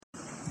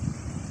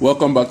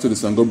Welcome back to the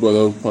Sango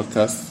Brother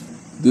podcast.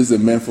 This is a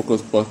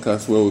men-focused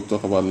podcast where we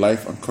talk about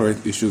life and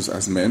current issues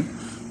as men.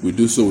 We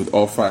do so with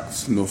all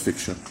facts, no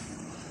fiction.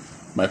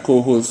 My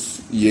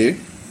co-host, Ye.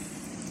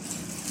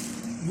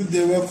 Good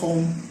day,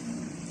 welcome.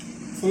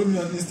 Follow me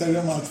on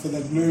Instagram at For The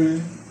Glory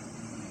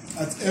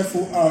at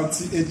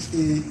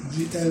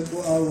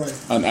FORTHAGLORY.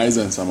 And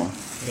Aizen Sama.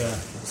 Yeah,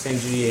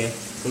 Senju here.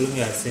 Follow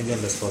me at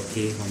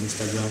Senju_K on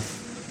Instagram.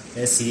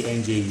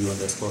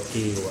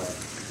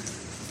 SCNJU_KAY.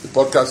 The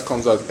podcast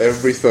comes out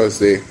every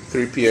Thursday,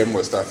 3 p.m.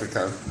 West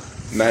African,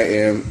 9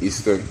 a.m.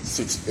 Eastern,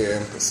 6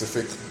 a.m.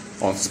 Pacific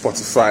on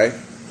Spotify,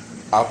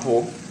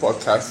 Apple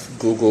Podcasts,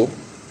 Google,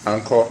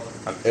 Anchor,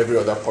 and every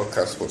other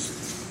podcast host.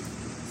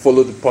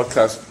 Follow the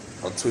podcast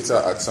on Twitter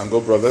at Sango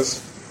Brothers.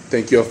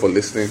 Thank you all for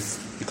listening.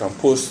 You can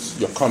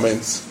post your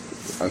comments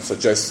and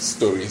suggest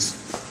stories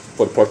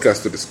for the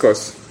podcast to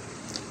discuss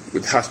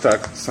with hashtag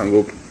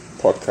Sango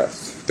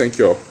Podcast. Thank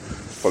you all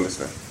for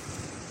listening.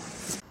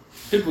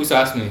 People used to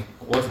ask me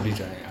what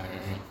religion I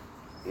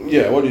am.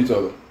 Yeah, what do you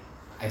tell them?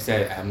 I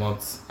said I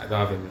don't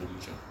have any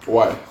religion.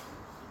 Why?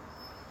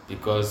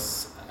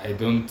 Because I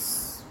don't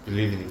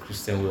believe in the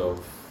Christian way of...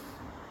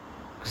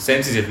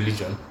 Christianity is a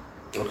religion.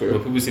 Okay.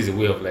 But people say it's a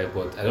way of life,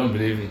 but I don't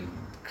believe in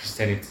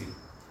Christianity.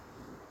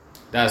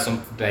 That's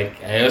something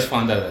like I just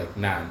found out like,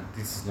 nah,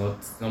 this is not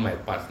my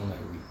path, not my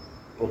way.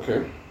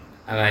 Okay.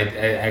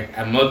 And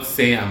I'm not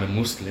saying I'm a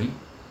Muslim.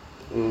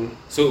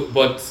 So,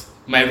 but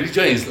my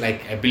religion is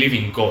like I believe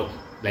in God.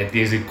 Like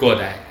there's a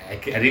God. I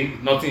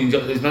think nothing.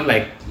 It's not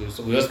like we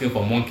just came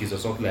from monkeys or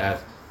something like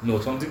that. No,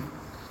 something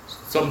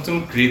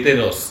created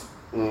us.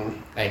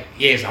 Like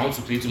yes, I want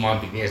to create human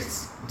being.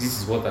 Yes,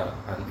 this is what and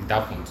it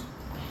happened.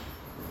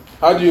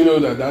 How do you know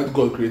that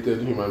God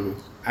created human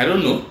beings? I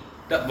don't know.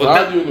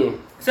 How do you know?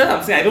 That's what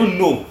I'm saying. I don't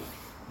know,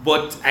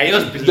 but I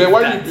just believe. Then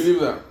why that. do you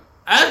believe that?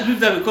 I just believe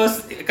that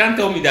because you can't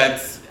tell me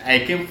that I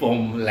came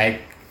from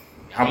like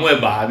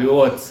Amoeba. I mean,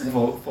 what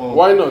for?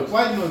 Why not?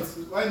 Why not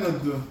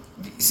though?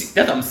 See,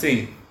 that's what I'm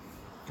saying.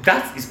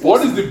 That is possible.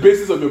 What is the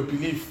basis of your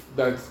belief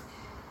that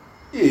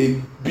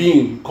a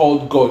being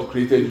called God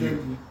created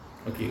you?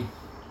 Okay.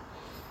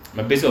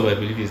 My basis of my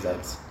belief is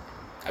that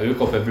I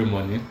wake up every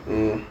morning.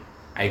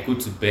 I go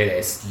to bed.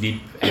 I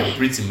sleep. I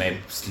breathe in my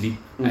sleep.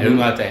 I don't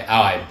know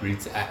how I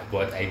breathe,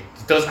 but it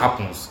just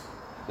happens.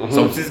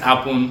 Some things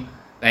happen.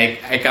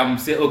 Like I can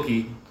say,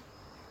 okay,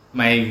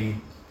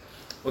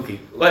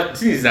 what the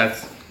thing is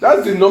that.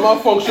 That's the normal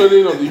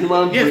functioning of the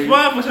human brain. Yes,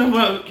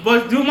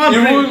 but the human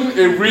Even brain.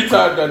 a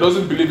retard that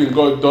doesn't believe in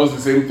God does the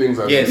same things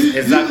as Yes, you.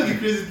 exactly.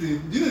 Do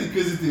you know the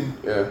crazy thing?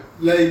 Yeah.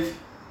 Like,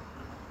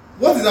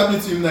 what is happening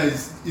to him now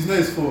is not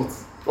his fault.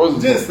 What's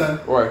Do you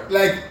understand? Why?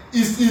 Like,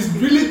 he's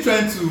really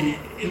trying to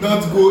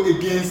not go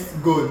against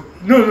God.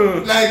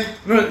 No. Like,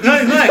 No, it's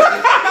not like.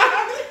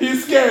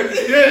 He's scared. No,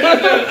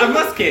 I'm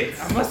not scared.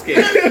 See. I'm not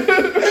scared.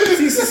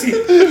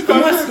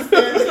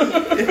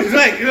 It's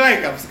like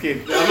I'm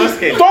scared. I'm not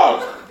scared.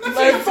 Talk!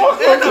 Like, talk!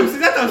 That I'm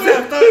saying.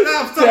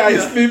 Say I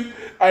sleep,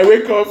 I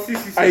wake up, See.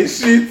 I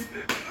shit.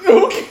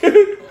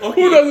 Okay.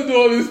 Who doesn't do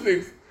all these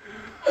things?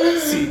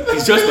 See,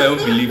 it's just my own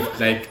belief.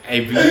 Like I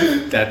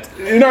believe that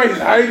You know, he's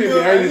hiding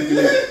behind his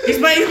belief. it's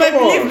my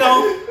belief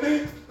now.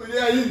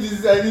 I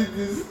need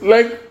this.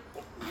 Like,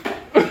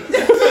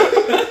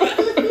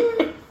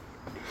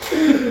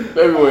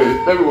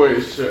 let me wear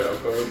his shirt.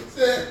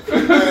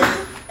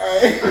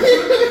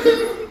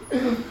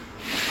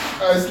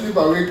 I sleep,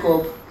 I wake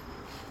up.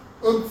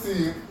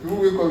 Okay, you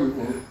wake up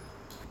before.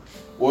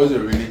 What's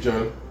your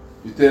religion?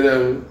 You tell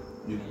them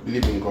you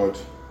believe in God.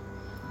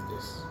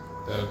 Yes.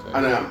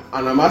 And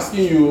I'm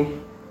asking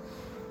you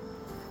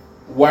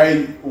why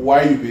you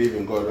believe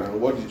in God, and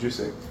what did you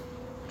say?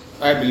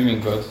 I believe in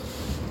God.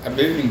 I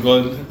believe in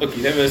God.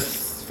 Okay, let me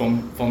just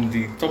from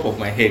the top of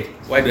my head.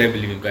 Why do I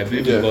believe in God? I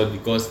believe in God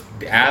because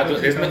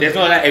there's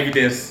no other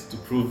evidence to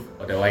prove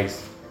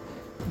otherwise.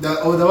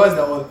 Otherwise,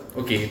 that what?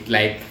 Okay,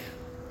 like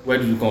where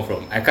do you come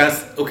from? I can't.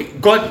 Okay,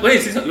 God. When you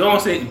say you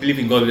don't say believe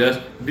in God, just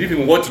believe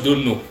in what you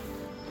don't know.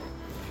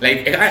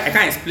 Like I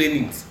can't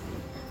explain it.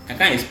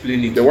 Then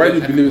why do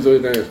you believe it's all you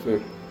can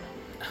explain?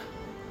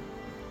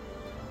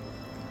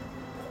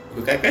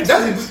 Look, I can't That's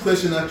a explain good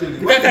question, actually.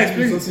 You Why can't do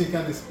you explain. something you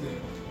can't explain?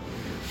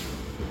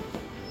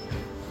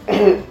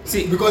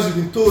 See, Because you've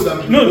been told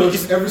that No,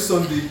 every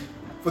Sunday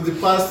for the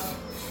past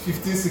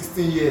 15,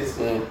 16 years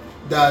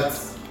that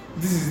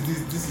this is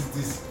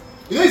this.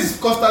 You know, it's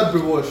custard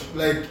brainwash.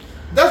 Like,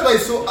 that's why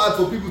it's so hard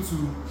for people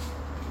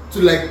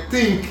to like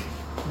think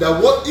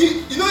that what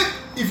you know.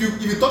 If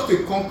you talk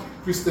to a concrete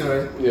Christian,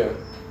 right? Yeah.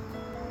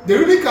 They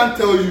really can't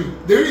tell you.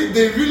 They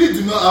really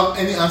do not have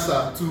any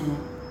answer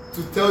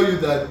to tell you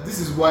that this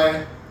is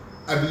why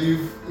I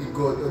believe in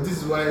God, or this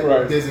is why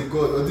there's a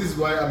God, or this is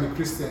why I'm a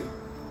Christian.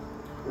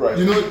 Right.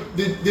 You know,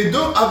 they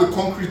don't have a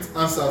concrete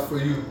answer for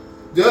you.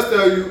 They just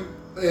tell you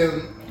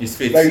it's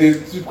faith. Like the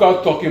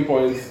typical talking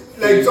points.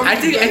 like I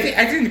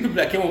think the people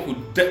that came up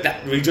with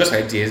that religious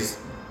ideas,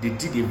 they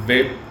did a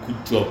very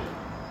good job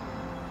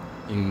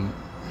in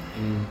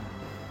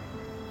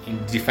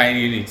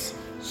defining it.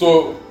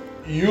 So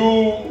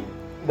you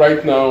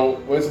right now,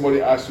 when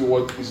somebody asks you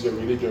what is your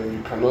religion,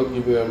 you cannot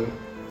give them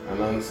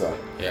an answer.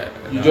 Yeah.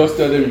 You just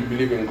tell them you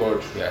believe in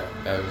God. Yeah,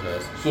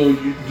 that's So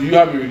do you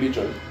have a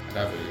religion? I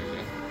have a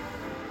religion.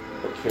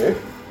 Okay.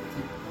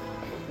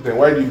 Then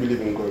why do you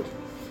believe in God?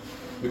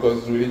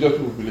 Because religious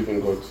people believe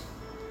in God.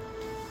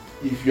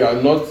 If you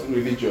are not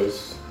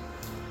religious,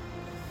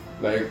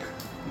 like,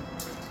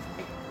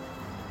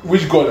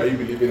 which God are you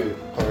believing in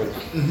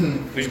currently?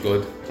 Which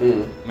God?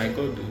 My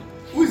God.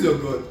 Who is your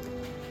God?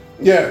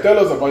 Yeah, tell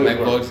us about My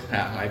your God.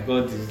 God. My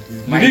God is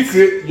Did might. he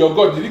create your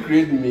God? Did he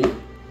create me?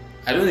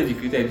 I don't know if he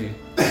created you.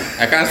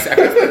 I can't speak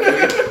for you.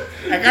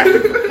 I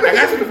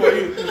can't speak for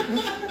you.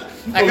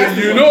 I can't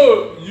speak You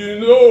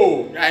for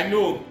know I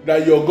know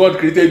that your God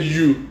created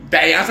you.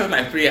 that he answers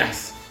my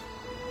prayers.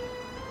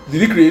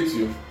 Did he create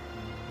you?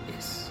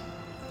 Yes.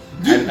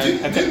 Do you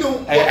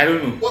know? I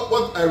don't know.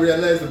 What I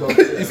realized about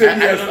He it. said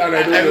yes, and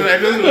I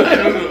don't know.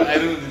 I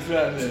don't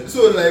know.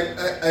 So like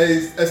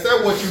I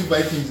started watching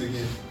Vikings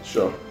again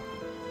Sure.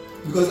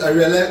 because I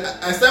realized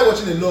I started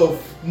watching a lot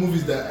of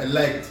movies that I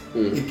liked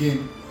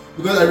again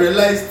because I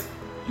realized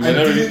You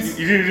didn't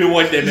really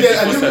watch them.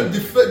 Yeah, I didn't.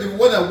 The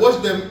one I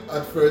watched them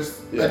at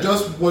first, Yeah. I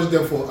just watched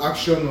them for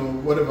action or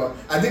whatever.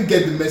 I didn't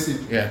get the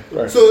message. Yeah.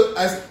 Right. So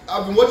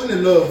I've been watching a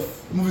lot of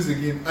movies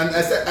again, and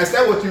I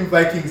started watching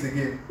Vikings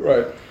again.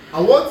 Right.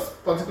 And what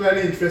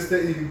particularly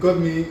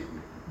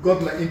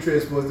got my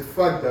interest was the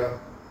fact that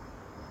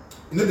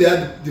they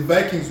had the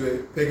Vikings were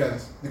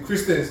pagans, the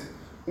Christians.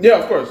 Yeah,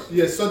 of course.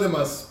 Yes, saw them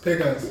as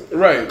pagans.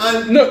 Right.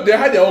 And no, they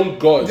had their own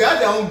gods. They had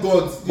their own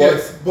gods,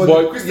 yes. But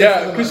the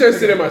Christians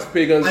see them as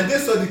pagans. And they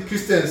saw the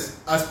Christians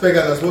as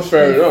pagans, as Fair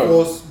worshiping enough.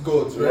 false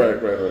gods,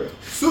 right? Right.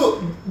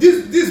 So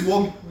this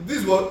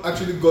what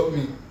actually got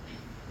me.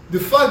 The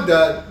fact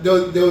that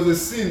there was a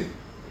scene,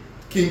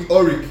 King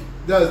Ulrich,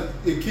 that's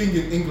a king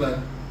in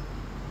England,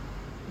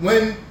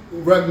 when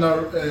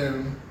Ragnar,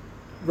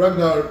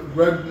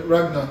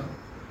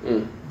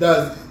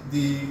 that's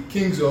the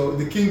king of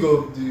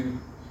the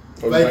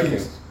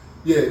Vikings.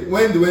 Yeah,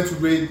 when they went to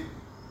raid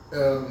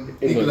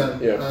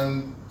England, yeah.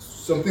 and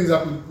some things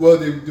happened. Well,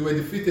 they were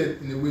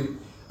defeated in a way,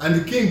 and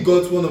the king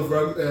got one of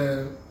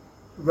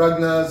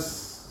Ragnar's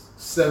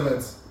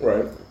servants.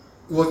 Right.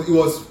 It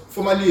was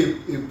formerly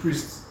a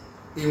priest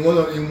in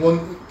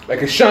one.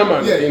 Like a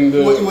shaman. Yeah, In the.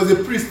 it was a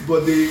priest,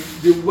 but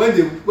when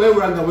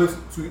Ragnar went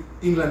to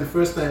England the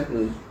first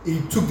time,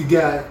 he took the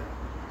guy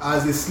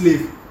as a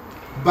slave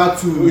back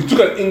to. We took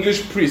an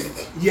English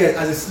priest. Yeah,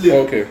 as a slave.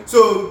 Okay.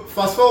 So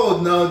fast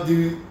forward now,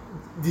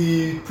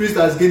 the priest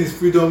has gained his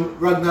freedom.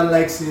 Ragnar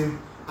likes him,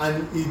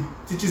 and he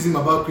teaches him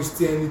about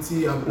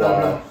Christianity and blah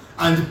blah.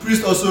 And the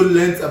priest also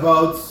learnt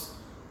about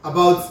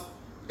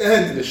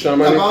The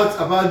shaman.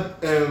 about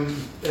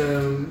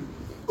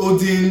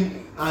Odin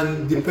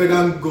and the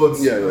pagan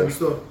gods and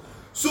stuff.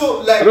 So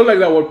like I don't like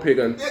that word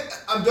pagan.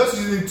 I'm just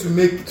using it to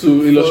make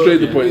To illustrate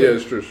the point. Yeah,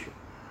 it's true.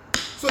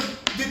 So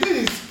the thing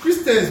is,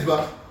 Christians,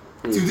 but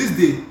till this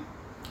day,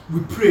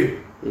 we pray.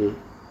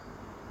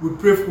 We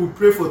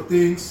pray for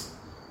things.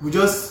 We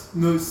just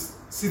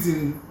sit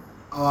in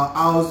our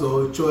house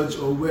or church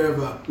or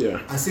wherever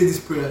and say these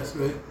prayers,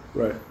 right?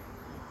 Right.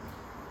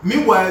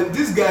 Meanwhile,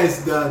 these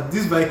guys,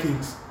 these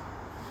Vikings,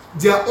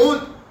 their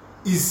own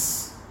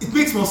it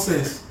makes more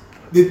sense.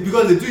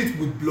 Because they do it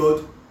with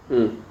blood,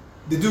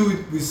 they do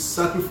it with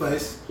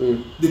sacrifice,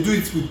 they do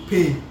it with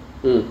pain.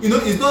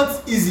 It's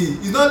not easy.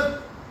 It's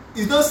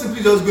not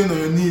simply just going on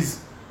your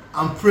knees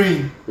and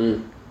praying.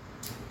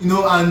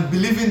 And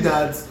believing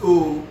that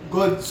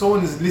God,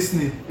 someone is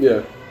listening.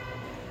 Yeah.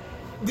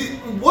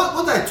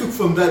 What I took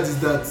from that is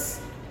that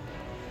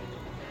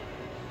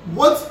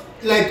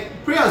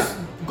prayers,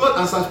 God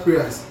answers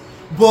prayers,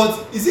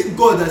 but is it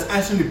God that's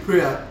answering the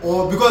prayer?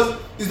 Or because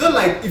it's not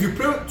like if you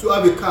pray to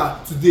have a car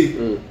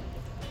today,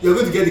 you're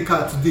going to get the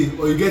car today,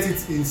 or you get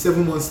it in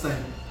 7 months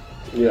time.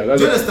 Yeah,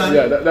 do you understand?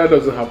 Yeah, that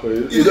doesn't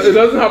happen. It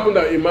doesn't happen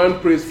that a man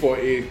prays for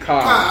a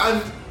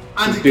car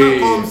and today, the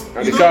car comes,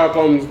 and the car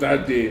comes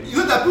that day. You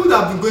know that people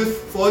that have been going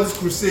for all this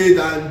crusade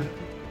and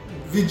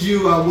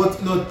vigil and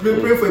whatnot,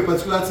 praying for a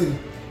particular thing,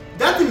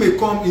 that thing may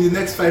come in the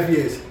next 5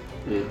 years.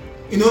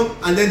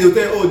 And then they'll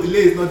tell you, delay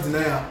is not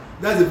denial.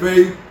 That's a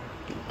very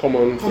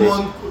common.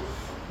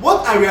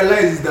 What I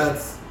realize is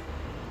that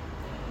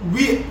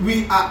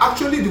we are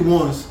actually the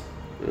ones,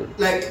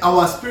 like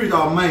our spirit,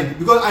 our mind,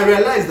 because I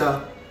realized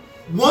that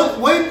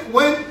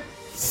when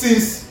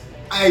since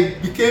I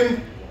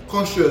became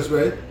conscious,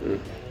 right,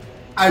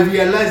 I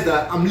realized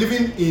that I'm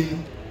living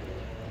in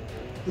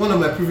one of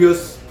my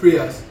previous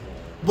prayers,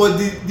 but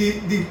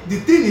the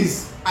thing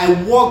is, I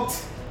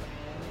walked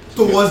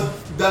towards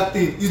that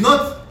thing. It's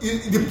not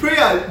the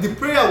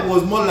prayer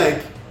was more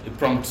like A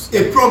prompt,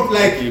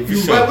 like a you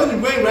vision. write, when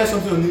you write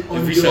something A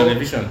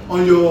vision.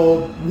 on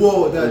your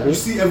wall that you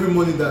see every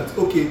morning, that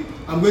okay,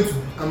 I'm going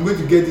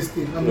to get this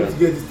thing, I'm going to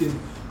get this thing,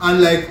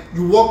 and like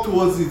you walk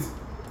towards it.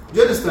 Do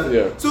you understand?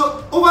 Yeah.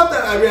 So over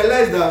time I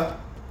realized that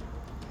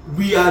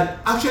we are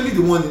actually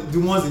the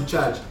ones in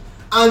charge,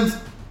 and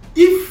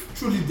if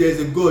truly there is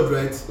a God,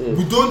 right,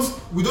 we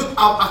don't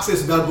have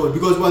access to that God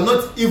because we are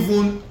not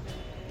even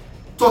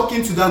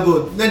talking to that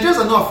God. Nigerians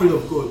are not afraid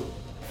of God.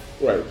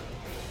 Right.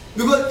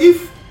 Because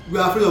if we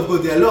are afraid of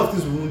God, there are a lot of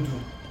things we won't do.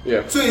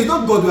 Yeah. So it's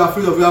not God we are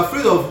afraid of. We are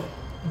afraid of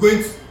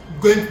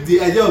going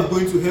the idea of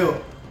going to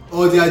hell,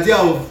 or the idea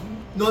of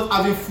not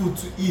having food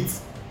to eat.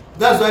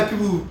 That's why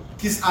people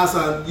kiss ass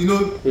and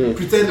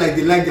pretend like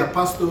they like their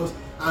pastors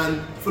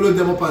and follow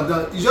them up and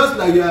down. It's just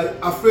like you are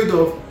afraid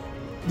of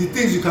the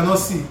things you cannot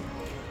see.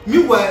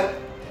 Meanwhile,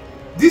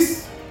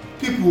 these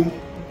people,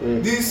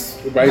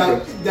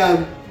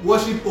 that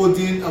worship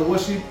Odin and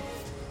worship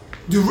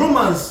the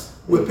Romans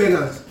were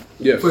pagans.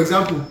 Yes. For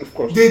example, of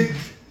course.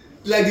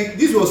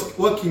 This was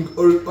what King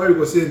Oric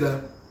was saying,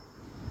 that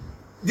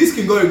this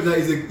King Oric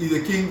is a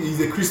king, he's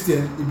a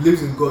Christian, he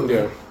believes in God.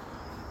 Yeah.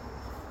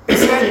 He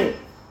said,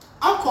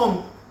 how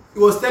come he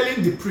was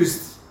telling the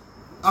priest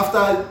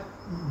after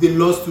the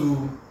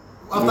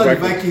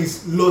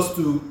Vikings lost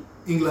to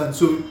England,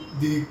 so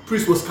the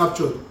priest was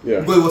captured,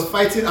 because he was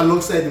fighting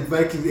alongside the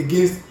Vikings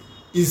against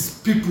his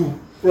people.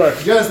 Right.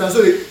 Do you understand?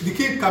 So the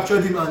king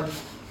captured him and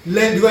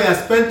learned, because he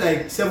has spent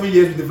like 7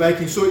 years with the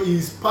Vikings, so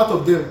he's part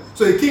of them.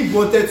 So the king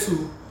wanted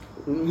to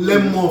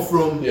learn more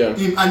from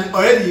him, and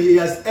already he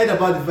has heard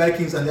about the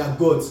Vikings and their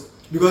gods,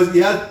 because he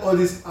had all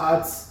these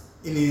arts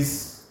in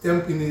his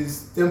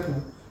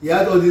temple. He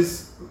had all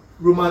these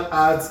Roman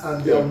arts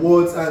and their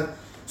words, and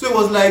so it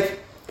was like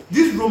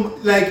this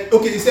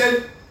he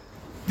said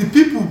the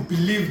people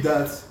believe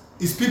that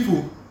his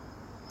people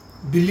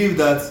believe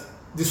that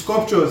the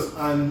sculptures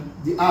and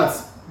the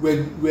arts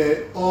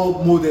were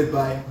all molded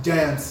by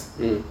giants.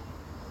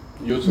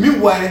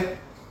 Meanwhile,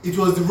 it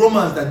was the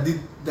Romans that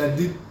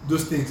did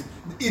those things.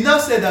 He now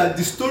said that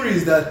the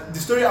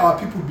story our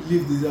people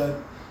believed is that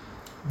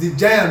the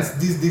giants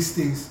did these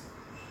things,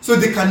 so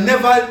they can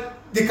never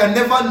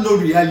know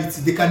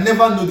reality. They can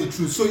never know the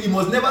truth. So he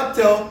must never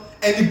tell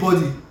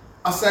anybody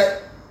outside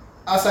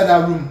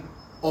that room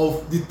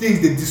of the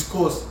things they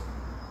discuss.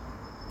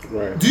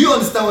 Right. Do you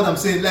understand what I'm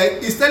saying?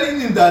 Like, he's telling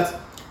him that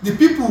the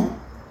people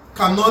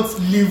cannot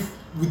live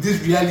with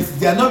this reality.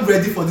 They are not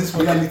ready for this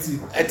reality.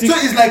 So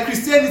it's like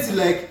Christianity.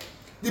 Like,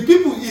 the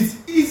people, it's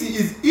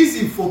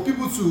easy for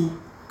people to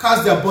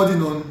cast their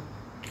burden on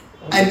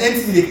an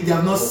entity they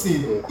have not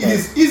seen. It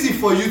is easy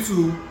for you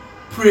to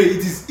pray. It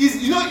is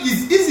easy.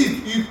 It's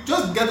easy. You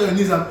just get on your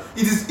knees and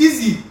it is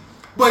easy.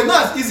 But it's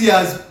not as easy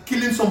as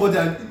killing somebody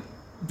and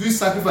doing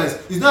sacrifice.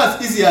 It's not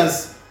as easy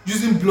as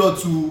using blood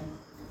to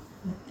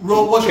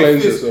wash your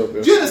face. Yourself,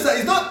 yeah. Do you understand?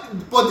 It's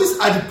not. But these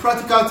are the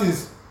practical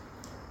things.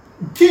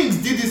 Kings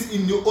did this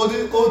in the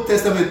Old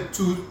Testament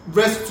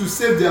to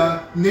save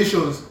their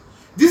nations.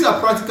 These are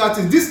practical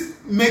things. This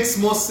makes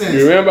more sense.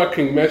 You remember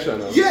King Mesha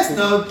now? Yes,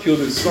 now killed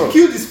his son.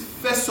 Killed his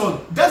first son.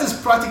 That is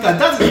practical.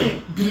 That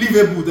is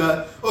believable.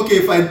 That okay,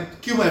 if I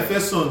kill my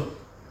first son,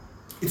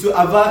 it will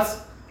avert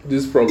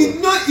this problem.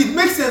 It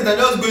makes sense that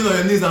just going on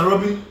your knees and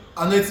rubbing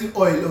anointing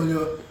oil on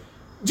your.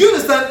 Do you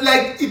understand?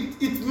 Like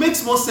it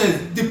makes more sense.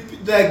 The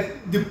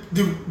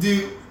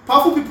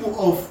powerful people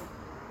of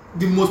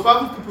the most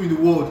powerful people in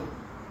the world,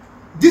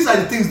 these are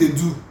the things they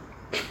do.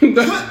 You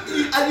don't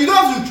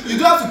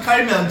have to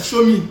carry me and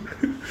show me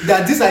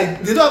that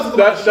they don't have to.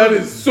 That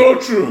is so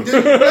true.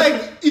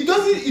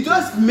 It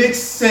just makes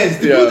sense.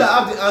 The people that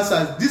have the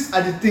answers, these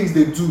are the things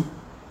they do.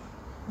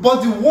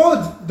 But the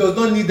world does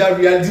not need that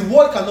reality. The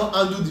world cannot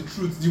handle the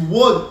truth. The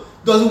world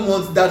doesn't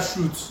want that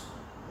truth.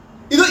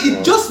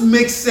 It just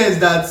makes sense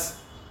that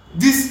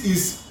this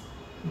is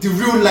the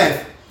real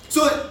life.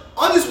 So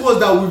all these words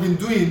that we've been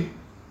doing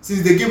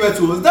since they gave birth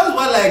to us, that's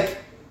why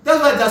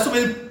there are so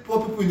many poor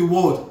people in the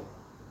world.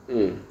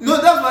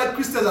 That's why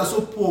Christians are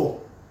so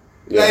poor.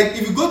 Yeah. Like,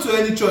 if you go to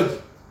any church,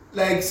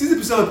 like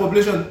 60% of the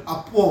population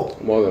are poor.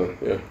 More than,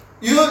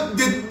 we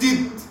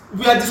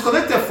are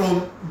disconnected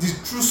from the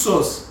true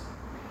source.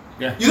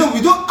 Yeah.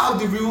 We don't have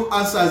the real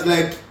answers.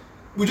 Like,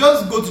 we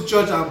just go to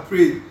church and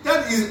pray.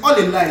 That is all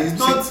a lie. It's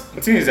not.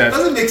 The thing is that it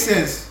doesn't make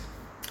sense.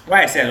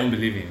 Why I say I don't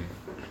believe in.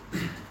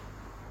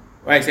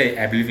 Why I say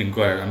I believe in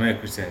God, I'm not a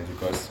Christian,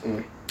 because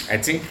I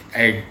think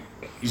I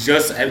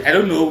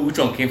don't know which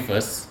one came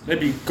first.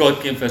 Maybe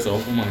God came first or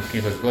woman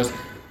came first, because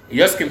it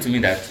just came to me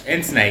that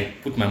anything I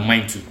put my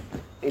mind to,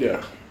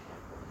 it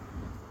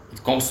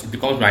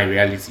becomes my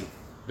reality.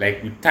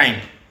 Like, with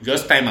time,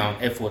 just time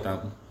and effort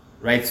and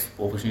right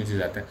opportunities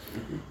at time.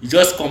 It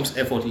just comes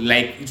effort.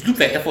 Like, it looks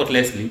like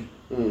effortlessly,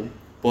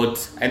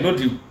 but I know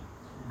the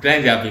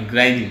grind they have been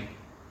grinding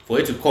for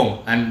it to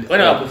come, and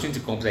whenever opportunity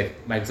comes,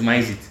 like,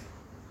 maximize it.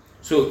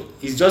 So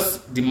it's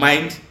just the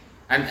mind.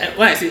 And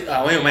when I say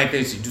when your mind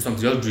tells you to do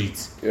something, just do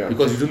it. Yeah.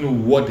 Because you don't know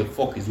what the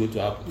fuck is going to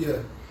happen.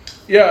 Yeah.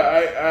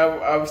 Yeah,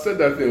 I've said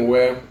that thing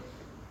where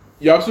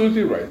you're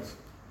absolutely right.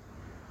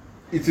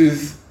 It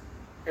is,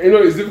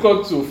 it's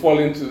difficult to fall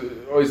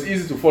into, or it's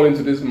easy to fall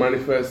into this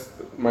manifest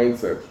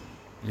mindset.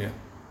 Yeah.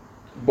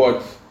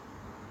 But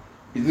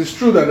it is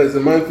true that as a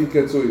man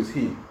thinketh, so is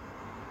he.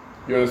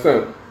 You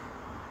understand?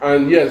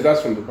 And yes,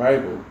 that's from the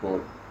Bible,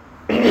 but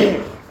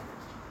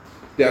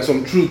there are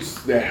some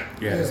truths there.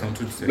 Yeah, there's some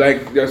truths there.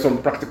 Like, there are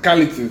some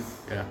practicalities.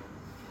 Yeah.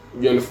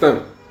 You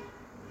understand?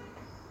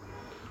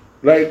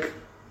 Like,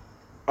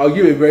 I'll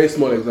give a very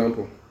small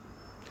example.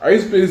 I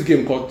used to play this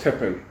game called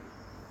Tekken.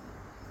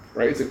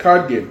 Right? It's a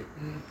card game.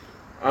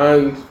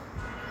 And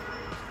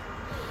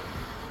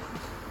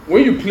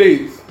when you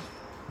play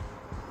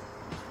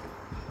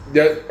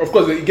it, of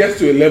course, it gets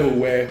to a level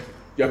where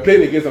you're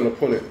playing against an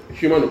opponent, a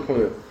human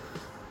opponent.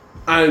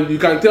 And you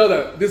can tell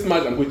that this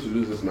match, I'm going to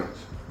lose this match.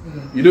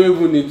 You don't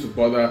even need to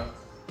bother,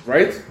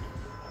 right?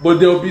 But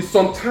there will be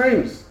some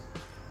times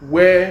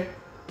where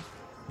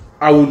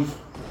I would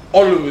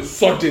all of a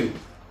sudden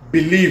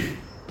believe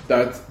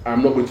that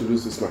I'm not going to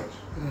lose this match.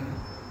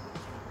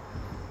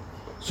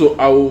 So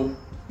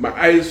my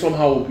eyes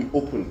somehow will be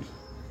opened,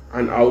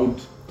 and I would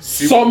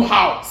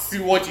somehow see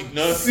what you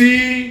know.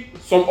 See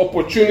some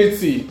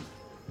opportunity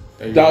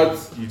that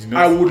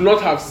I would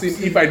not have seen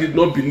if I did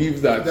not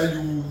believe that.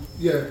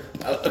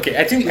 Okay,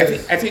 I think. Let me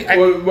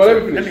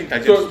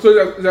finish. So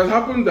it has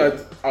happened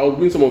that I'll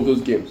win some of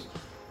those games.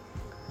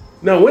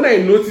 Now, when I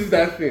notice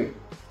that thing,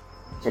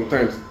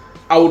 sometimes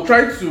I will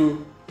try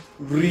to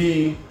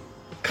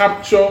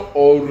recapture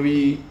or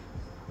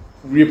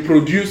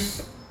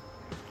reproduce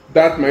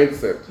that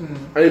mindset,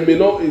 and it may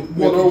not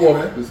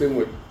work the same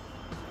way.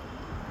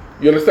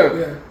 You understand?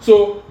 Yeah.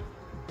 So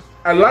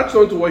I latched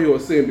on to what he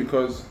was saying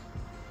because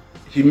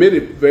he made a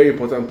very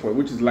important point,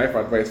 which is life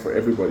advice for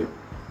everybody.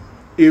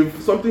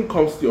 If something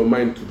comes to your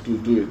mind to do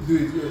it. Do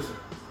it, yes.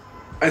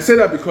 I say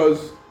that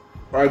because,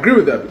 or I agree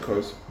with that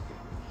because,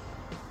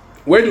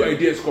 where do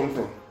ideas come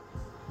from?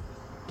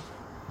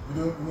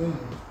 You don't know.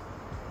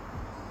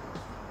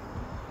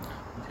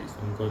 Okay, so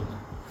I'm good.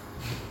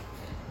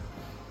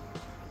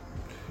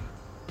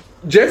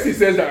 Jesse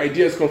says that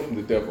ideas come from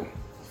the devil.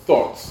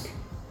 Thoughts.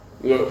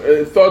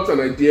 Thoughts and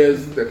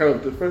ideas, they're kind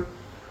of different.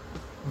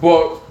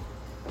 But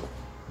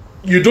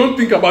you don't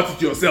think about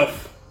it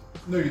yourself.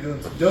 No, you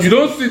don't. You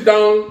don't sit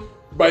down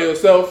by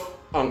yourself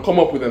and come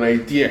up with an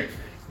idea.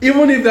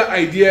 Even if that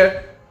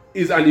idea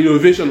is an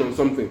innovation on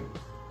something.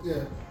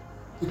 Yeah.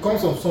 It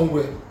comes from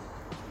somewhere.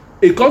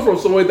 It comes from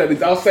somewhere that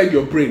is outside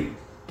your brain.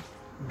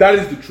 That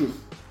is the truth.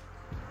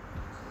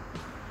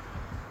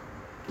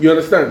 You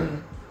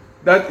understand?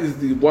 That is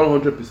the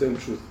 100%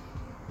 truth.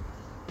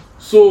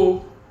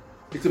 So,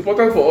 it's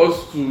important for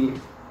us to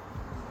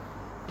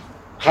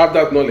have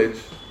that knowledge,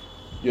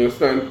 you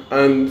understand,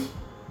 and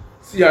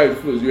see how it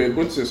flows. You are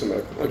going to say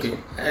something. Okay.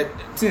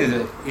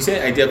 You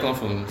say idea come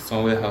from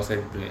somewhere outside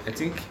the brain. I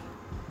think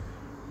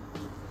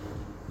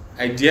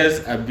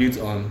ideas are built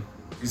on.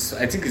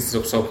 I think it's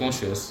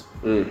subconscious.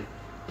 And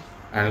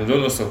we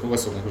don't know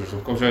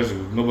subconscious.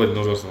 Nobody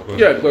knows what subconscious.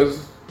 Yeah,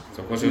 because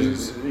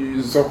subconscious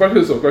is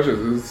subconscious.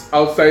 It's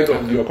outside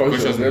of your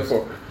consciousness.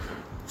 Therefore,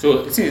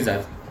 so the thing is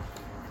that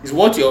it's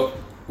what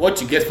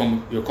you get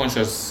from your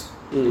conscious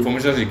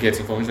information you get.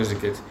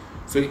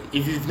 So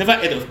if you've never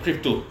heard of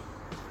crypto,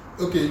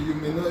 okay, you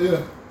may not.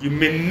 Yeah. You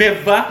may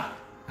never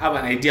have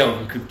an idea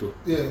of crypto.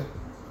 Yeah.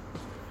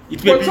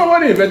 But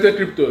somebody invented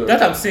crypto.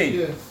 That I'm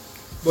saying. Yeah.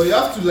 But you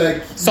have to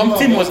like.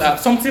 Something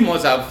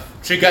must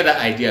have triggered that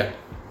idea.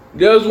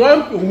 There's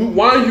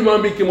one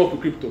human being came up with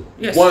crypto.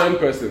 Yes. One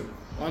person.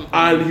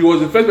 And he was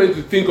the first person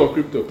to think of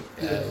crypto.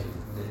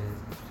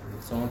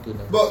 Someone told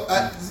them. But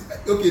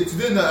okay,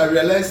 today now I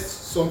realized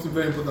something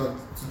very important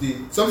today.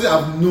 Something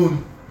I've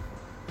known.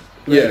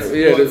 Right?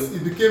 Yeah. But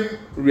it became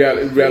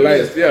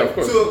realized. Yeah, of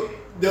course. So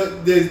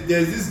there's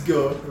this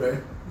girl,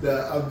 right,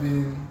 that I've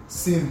been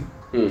seeing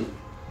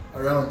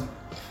around,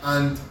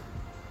 and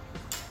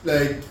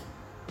like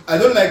I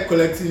don't like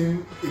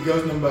collecting a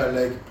girl's number at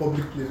like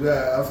public place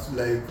where I have to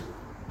like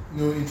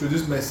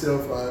introduce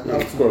myself and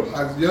have to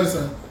ask. You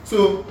understand?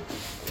 So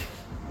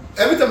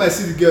every time I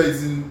see the girl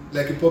is in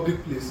like a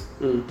public place.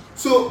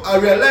 So I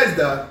realized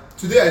that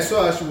today I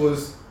saw her. She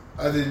was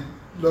at a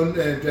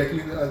dry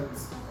cleaner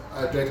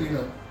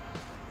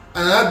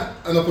and I had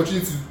an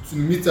opportunity to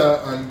meet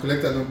her and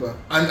collect her number.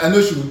 And I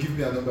know she will give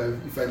me a number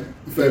if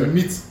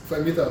I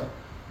meet her.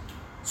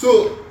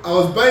 So I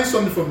was buying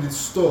something from the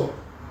store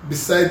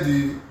beside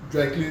a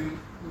dry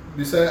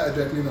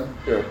cleaner.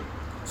 Yeah.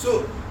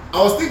 So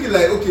I was thinking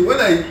like, okay, when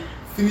I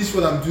finish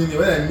what I'm doing here,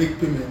 when I make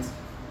payment,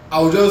 I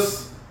will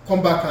just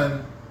come back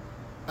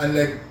and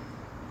like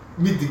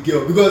meet the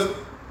girl, because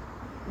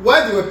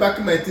while they were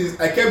packing my things,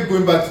 I kept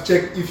going back to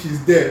check if she's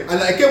there,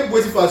 and I kept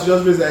waiting for her to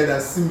just raise her head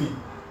and see me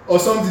or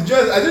something.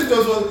 I just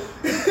want.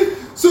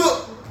 So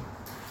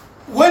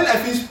when I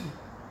finished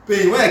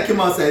paying, when I came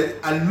outside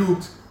and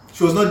looked,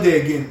 she was not there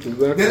again.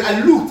 Exactly. Then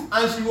I looked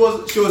and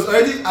she was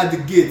already at the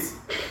gate.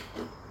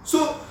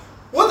 So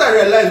what I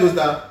realized was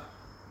that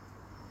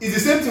it's the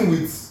same thing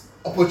with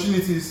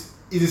opportunities.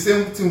 It's the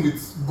same thing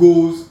with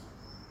goals.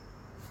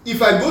 If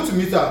I go to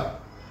meet her,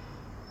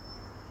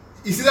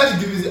 it's either she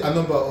gives me a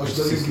number or she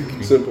doesn't give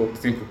me. Simple.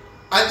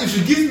 And if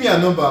she gives me a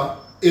number,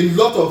 a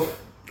lot of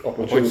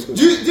opportunities.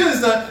 Do you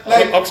understand?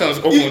 Like options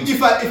open.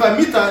 If I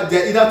meet her,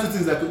 there are either two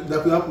things that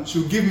could happen.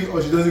 She'll give me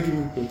or she doesn't give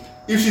me.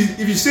 If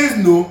she says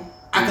no,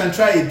 I can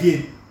try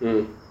again.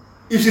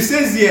 If she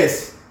says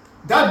yes,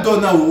 that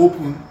door now will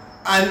open,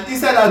 and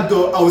inside that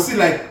door I will see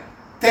like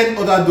 10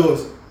 other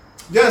doors.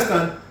 Do you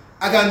understand?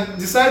 I can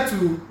decide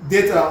to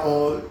date her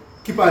or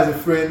keep her as a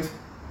friend,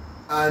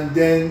 and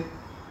then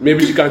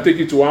Maybe she can take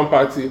you to one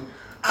party,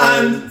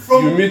 and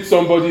from you meet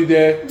somebody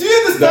there do you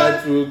understand?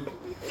 that will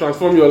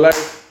transform your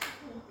life.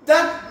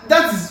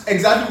 That is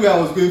exactly where I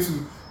was going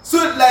to. So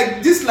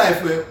like this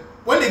life where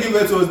when they gave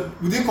birth to us,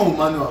 we didn't come with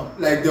manual.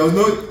 Like there was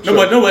no.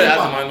 Nobody has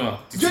a manual.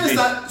 Do you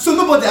understand? So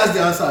nobody has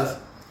the answers.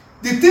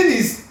 The thing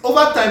is,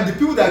 over time, the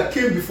people that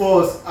came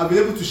before us have been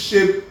able to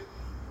shape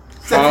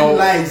certain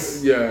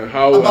lies. Yeah,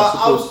 how we're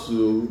supposed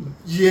to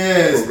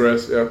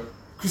progress. Yeah.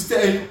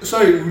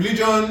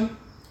 Religion,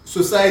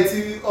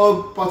 society,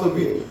 all part of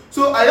it.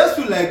 So I just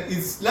feel like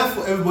it's left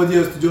for everybody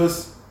else to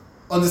just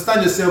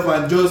understand yourself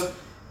and just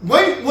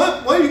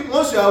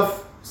once you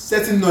have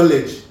certain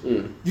knowledge,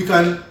 you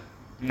can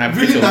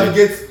really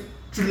navigate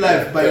through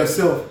life by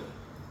yourself.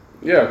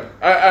 Yeah,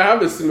 I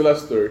have a similar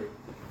story.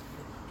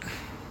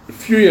 A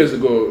few years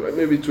ago, like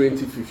maybe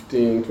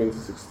 2015,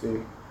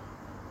 2016,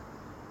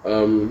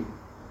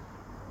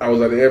 I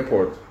was at the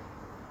airport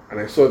and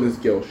I saw this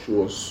girl. She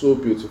was so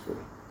beautiful.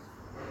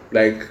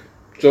 Like,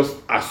 just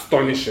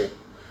astonishing.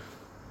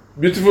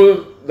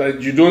 Beautiful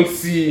that you don't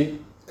see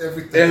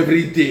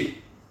every day.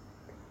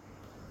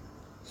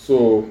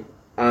 So,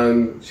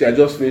 and she had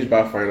just finished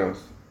bar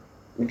finals,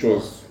 which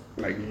was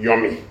like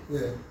yummy.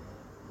 Yeah.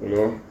 You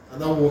know?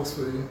 And that works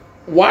for you.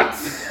 What?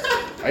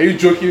 Are you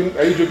joking?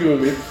 Are you joking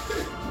with me?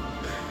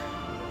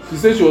 She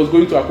said she was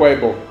going to Akwa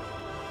Ibom,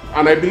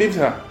 and I believed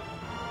her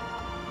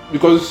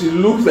because she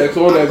looks like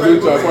someone that's going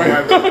to Akwa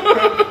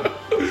Ibom.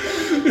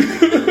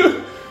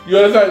 You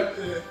understand?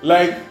 Yeah.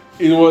 Like,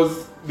 it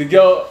was the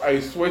girl. I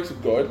swear to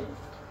God,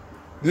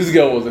 this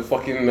girl was a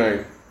fucking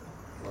 9.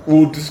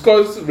 We'll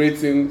discuss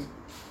ratings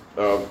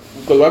because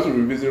we have to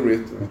revisit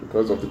ratings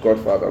because of The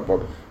Godfather,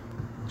 but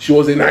she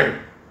was a 9.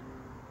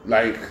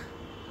 Like,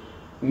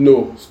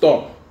 no,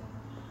 stop.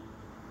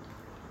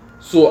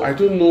 So I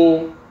don't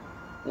know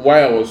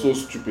why I was so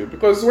stupid,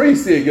 because when you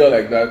see a girl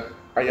like that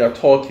and you're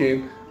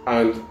talking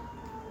and,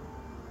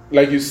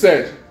 like you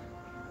said,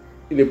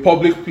 in a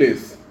public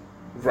place,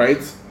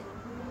 right,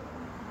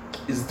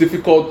 it's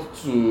difficult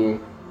to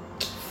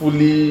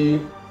fully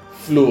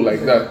flow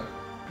like that.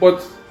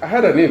 But I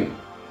had an in.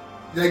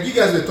 Like you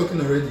guys were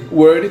talking already.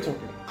 We're already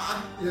talking.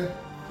 Yeah.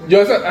 You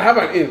understand? I have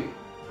an in.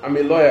 I'm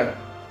a lawyer.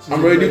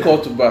 I'm already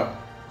called to bar.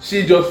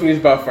 She just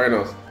finished bar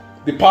finals.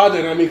 The power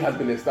dynamic has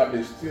been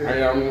established. Yeah. I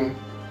am,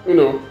 in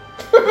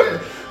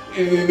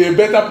a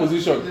better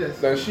position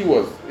than she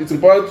was. It's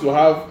important to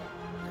have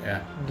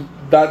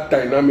that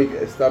dynamic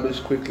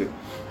established quickly.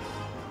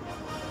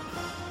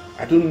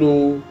 I don't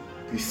know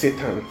the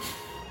Satan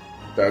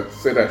that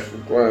said I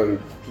should go and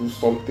do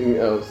something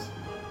else.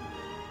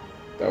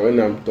 That when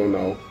I'm done,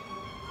 I'll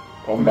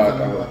come back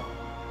and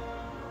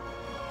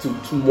to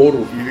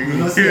tomorrow. You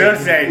don't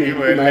say you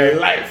were my like,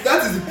 life.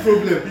 That is the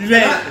problem.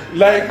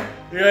 Like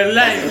you're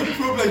lying. That's the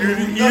problem. You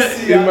will not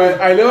see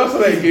I never saw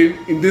that again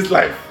in this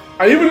life.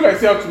 And even if I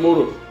see her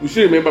tomorrow, we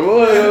should remember.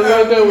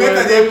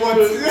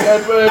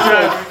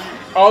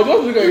 I'll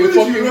just look at you. Even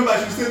if you remember,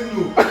 she said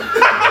no.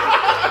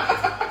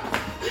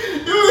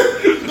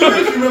 Even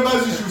if you remember,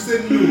 she should say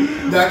no.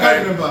 That I can't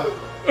remember.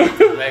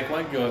 Like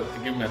one girl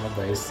gave me my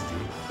number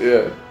yesterday.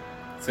 Yeah.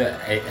 So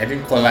I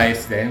didn't call her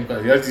yesterday. I didn't call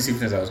her. Just this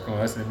evening I was calling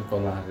her. I said, let me call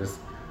her.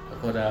 I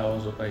called her. I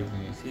was up. I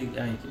said, you give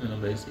me my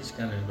number. She said, she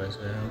can't remember. So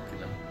okay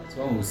now.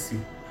 So one will see.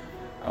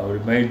 I will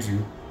remind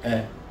you.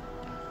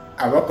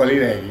 I'm not calling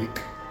her again.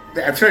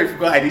 I'm sure if you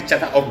go, I did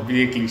chat her up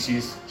immediately.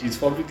 She's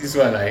probably this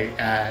one. Like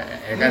I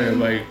can't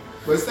remember you.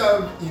 But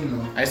still,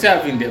 I still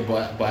have been there,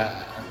 but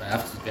I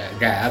have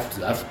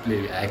to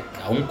play. I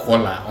won't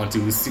call her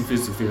until we see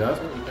face to face. I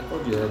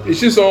called you the other day. Is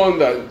she someone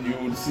that you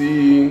would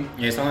see?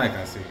 Yeah, someone I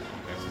can see.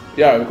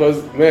 Yeah,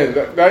 because man,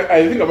 that,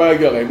 I think about a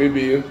girl like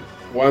maybe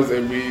once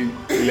every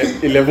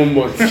 11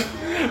 months.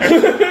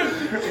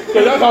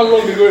 Because that's how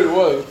long ago it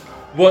was.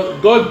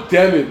 But god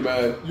damn it,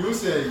 man. You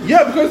say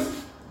Yeah,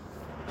 because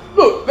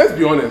look, let's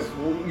be honest.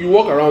 You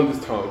walk around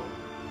this town,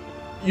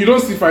 you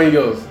don't see fine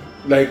girls.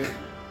 Like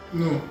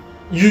no.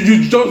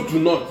 you just do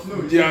not.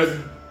 No, They are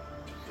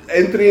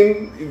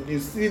entering. If you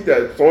see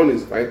that someone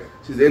is fine,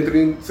 she's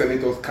entering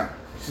senator's car.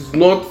 She's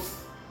not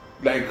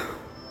like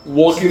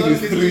walking the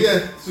street.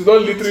 She's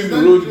not littering the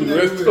road with the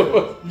rest of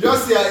us. You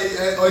just see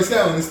her, or you see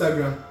her on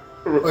Instagram,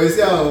 or you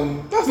see her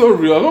on. That's not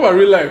real. That's not my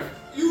real life.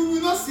 You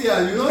will not see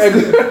her. You will not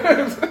see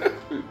her.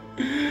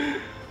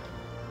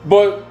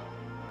 But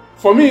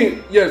for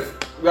me, yes,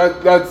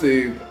 that's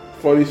a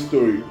funny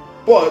story.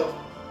 But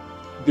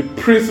the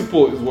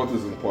principle is what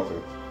is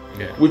important.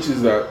 Yeah. Which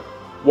is that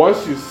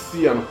once you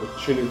see an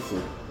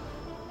opportunity,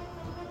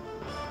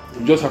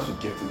 you just have to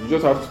get it. You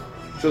just have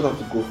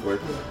to go for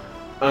it.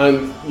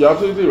 And you're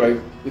absolutely right.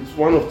 It's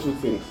one of two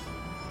things,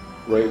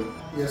 right?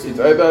 Yes. It's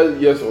either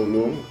yes or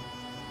no.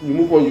 You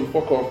move on, you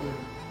fuck off,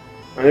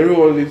 and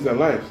everyone lives their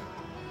lives.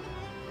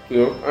 You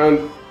know,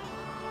 and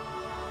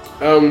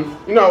I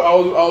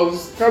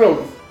was kind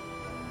of,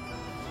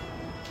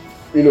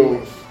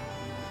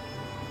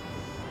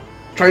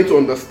 trying to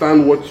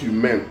understand what you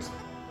meant,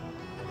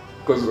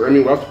 because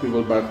we have to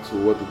pivot back to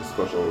what the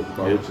discussion was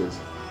about, which is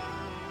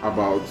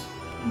about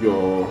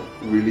your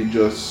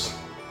religious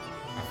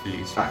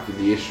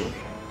affiliation.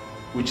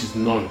 which is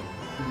none.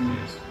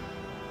 Yes.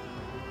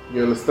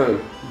 You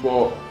understand?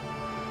 But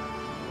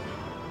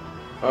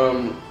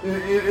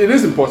it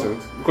is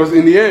important, because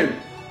in the end,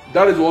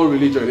 that is what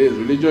religion is.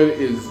 Religion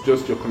is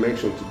just your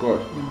connection to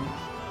God,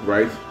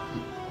 right?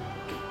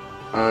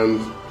 And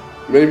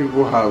many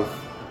people have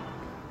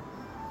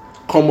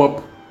come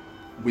up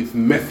with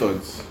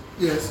methods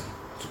Yes.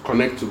 to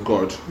connect to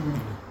God,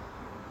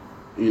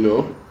 you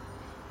know,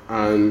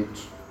 and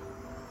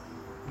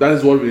that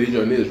is what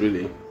religion is,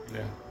 really,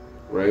 Yeah.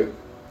 right?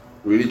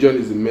 Religion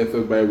is the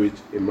method by which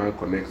a man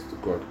connects to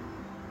God.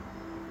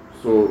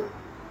 So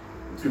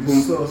people,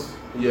 Source.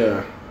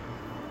 yeah,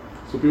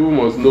 so people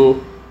must know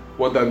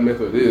what that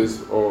method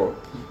is, or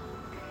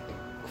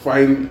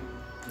find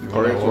the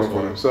correct one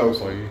for themselves.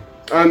 For you.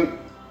 And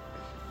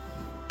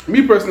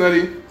me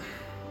personally,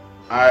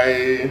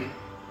 I've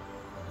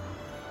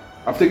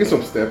taken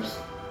some steps,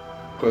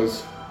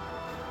 because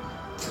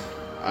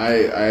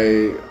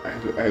I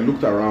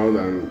looked around,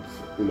 and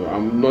you know,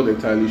 I'm not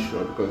entirely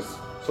sure, because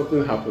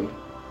something happened.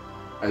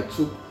 I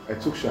took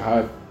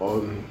Shahad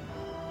on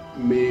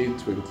May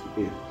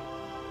 28th,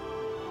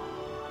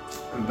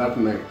 and that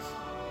night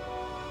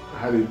I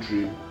had a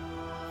dream,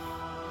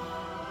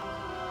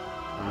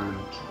 and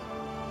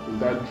in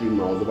that dream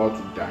I was about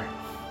to die.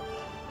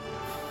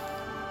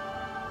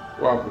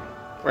 What happened?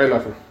 Why are you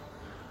laughing?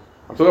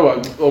 I'm talking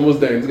about almost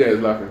dying. This guy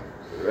is laughing.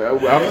 We have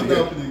What to happened get.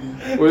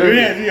 again? Do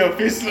you do your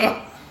face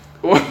now?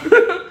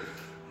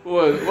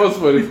 What's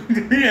funny?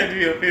 Do you do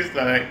your face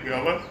now? Like,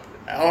 what?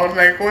 I was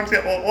like, what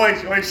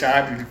is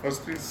Shahad in the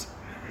first place?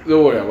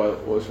 Don't worry about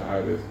what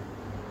Shahad is.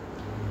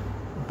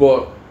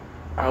 But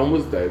I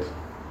almost died.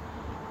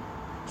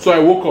 So I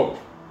woke up,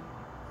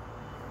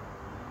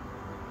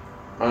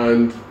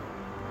 and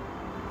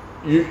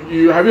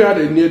you have you had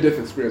a near-death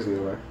experience in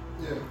your life?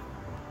 Yeah.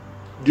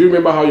 Do you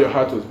remember how your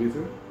heart was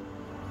beating?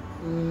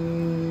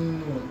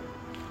 No.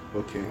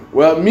 Okay.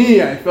 Well,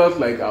 me, I felt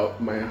like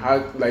my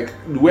heart, like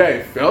the way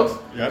I felt.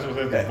 You just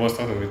wanted to burst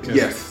out of your chest.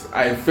 Yes,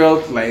 I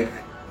felt like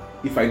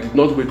if I did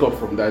not wake up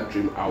from that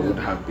dream, I would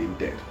have been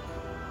dead.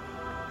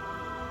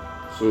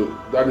 So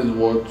that is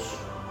what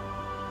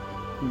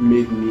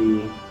made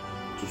me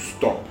to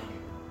stop.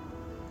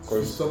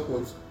 Stop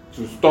what?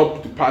 To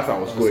stop the path I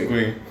was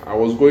going. I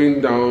was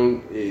going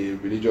down a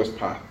religious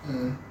path.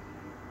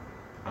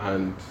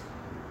 And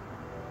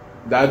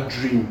that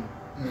dream,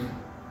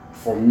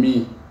 for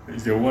me,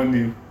 It's a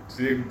warning.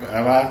 Say,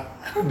 Baba.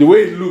 the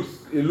way it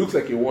looks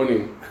like a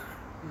warning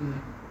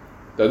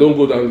that don't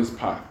go down this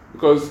path.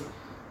 Because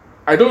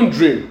I don't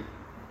dream.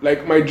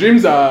 Like, my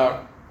dreams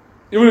are,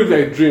 even if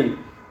I dream,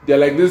 they're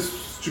like these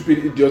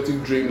stupid,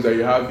 idiotic dreams that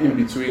you have in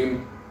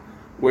between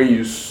when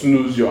you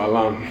snooze your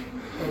alarm.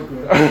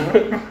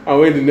 Okay. And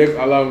when the next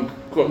alarm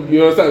comes.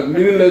 You understand?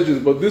 Meaningless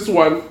dreams. But this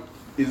one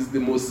is the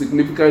most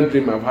significant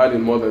dream I've had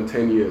in more than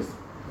 10 years.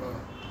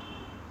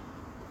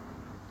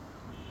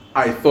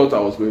 I thought I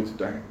was going to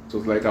die. It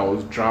was like I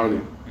was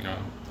drowning. No.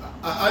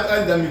 How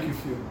did that make you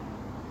feel?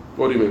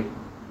 What do you mean?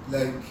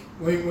 Like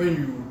when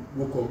you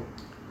woke up?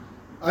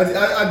 How did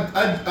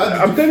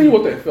I'm telling you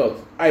what I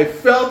felt. I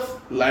felt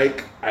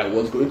like I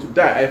was going to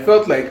die. I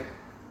felt like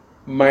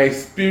my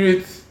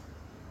spirit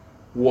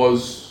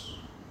was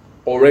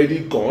already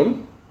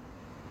gone.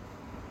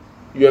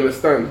 You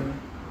understand?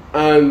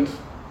 And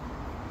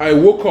I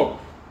woke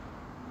up,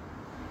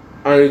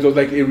 and it was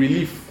like a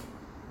relief.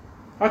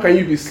 How can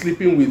you be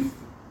sleeping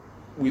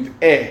with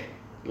air,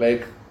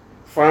 like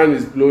fan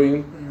is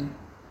blowing,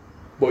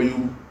 but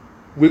you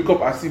wake up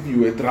as if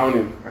you were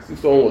drowning, as if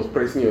someone was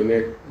pressing your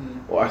neck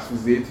or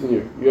asphyxiating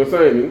you? You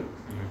understand what I mean?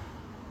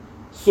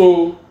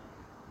 So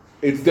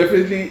it's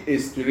definitely a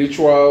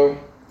spiritual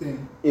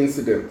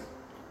incident,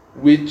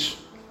 which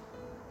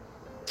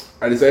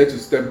I decided to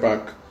step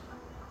back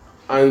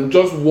and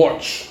just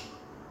watch,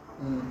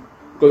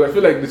 because I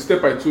feel like the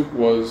step I took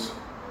was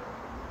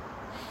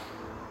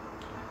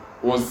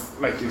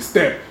like a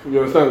step. You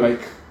understand?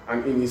 Like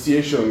an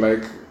initiation.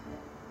 Like,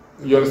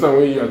 you understand,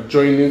 when you are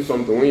joining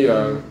something, when you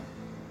are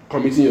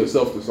committing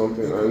yourself to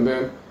something, and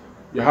then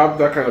you have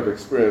that kind of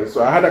experience.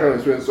 So I had that kind of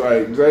experience, so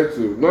I decided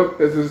to not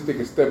necessarily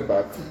take a step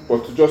back,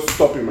 but to just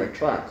stop in my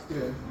tracks.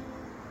 Yeah.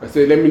 I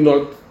said, let me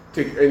not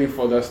take any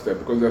further step,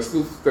 because there are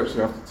still steps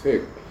you have to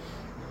take.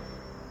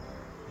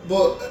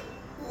 But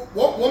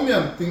what me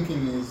I'm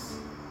thinking is,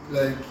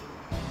 like,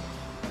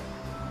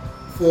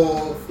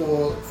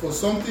 for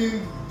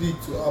something big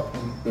to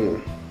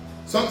happen,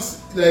 some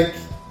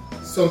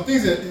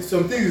things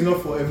is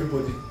not for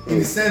everybody, in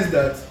the sense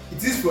that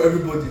it is for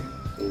everybody,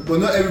 but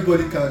not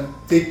everybody can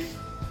take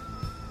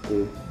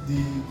the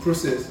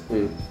process.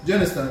 Do you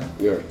understand?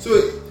 Yeah. So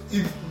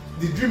if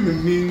the dream may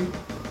mean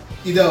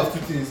either of two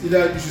things: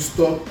 either you should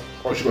stop,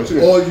 Or should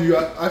continue. or you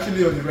are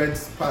actually on the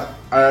right path.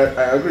 I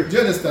agree. Do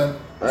you understand?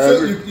 I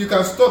So agree. you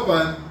can stop,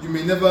 and you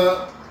may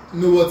never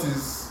know what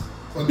is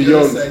on the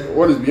Beyond. other side.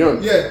 What is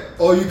beyond? Yeah,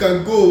 or you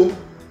can go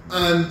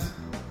and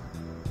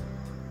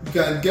you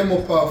can get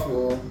more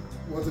powerful or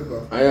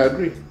whatever. I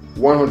agree,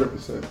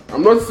 100%.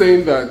 I'm not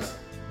saying that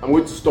I'm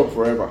going to stop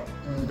forever.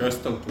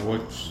 Just stop to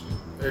watch.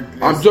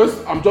 I'm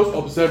just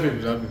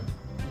observing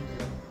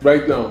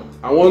right now.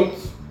 I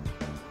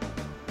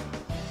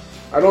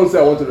don't say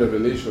I want a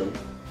revelation,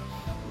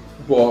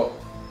 but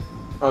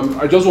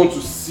I just want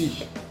to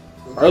see.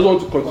 I just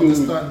want to continue.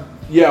 Understand.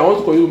 I want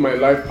to continue my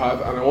life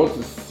path, and I want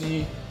to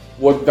see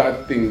what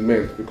that thing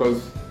meant,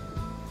 because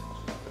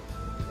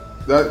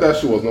that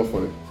shit was not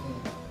funny.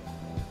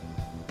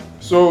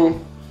 So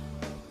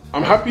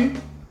I'm happy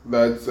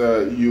that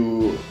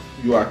you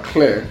are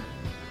clear,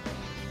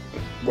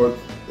 but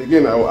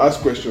again, I will ask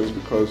questions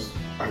because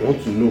I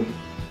want to know,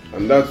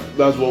 and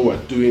that's what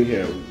we're doing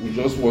here. We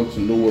just want to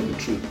know what the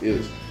truth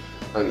is,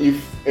 and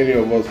if any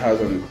of us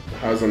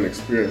has an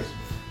experience,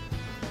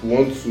 we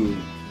want to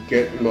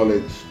get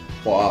knowledge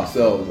for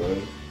ourselves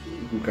and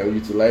we can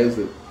utilize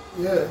it.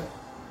 Yeah.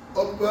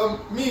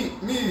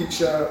 Me,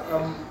 Sha,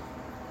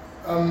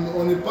 I'm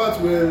on a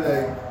path where,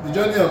 like, the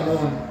journey I'm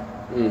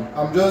on,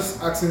 I'm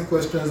just asking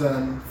questions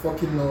and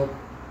fucking up.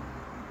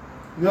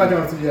 You know, I kind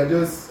of thing. I'm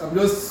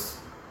just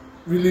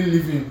really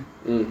living.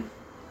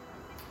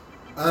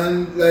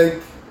 And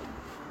like,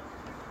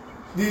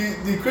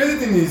 the crazy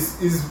thing is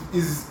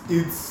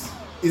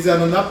it's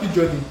an unhappy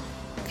journey.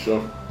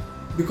 Sure.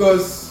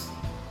 Because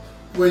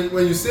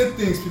when you say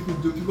things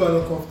people are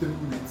not comfortable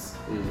with,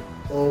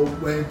 or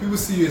when people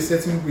see you a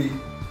certain way,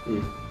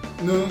 you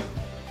know,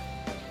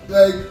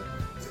 like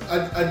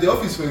at the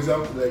office, for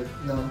example, like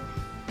now,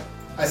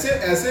 I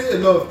say a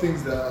lot of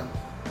things that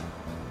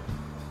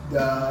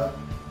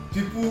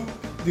people,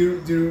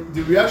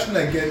 the reaction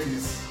I get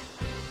is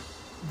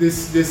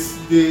this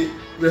they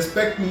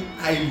respect me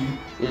highly.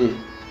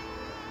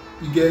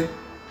 You get,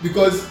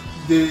 because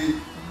the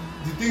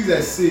things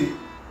I say,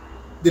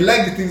 they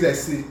like the things I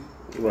say.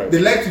 Right. They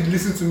like to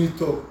listen to me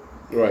talk.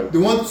 Right. They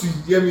want to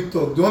hear me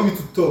talk. They want me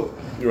to talk.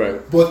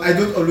 Right. But I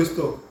don't always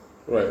talk.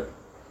 Right.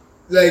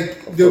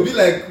 Like, they'll be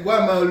like, why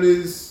am I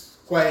always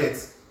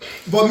quiet?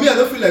 But me, I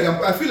don't feel like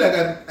I feel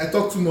like I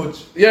talk too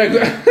much. Yeah.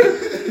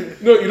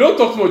 No, you don't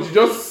talk too much. You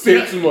just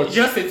say too much. You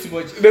just say too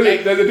much.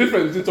 There's a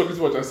difference between talking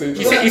too much and saying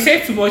too much. You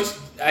say too much,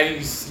 and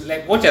it's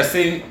like what you're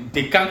saying,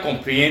 they can't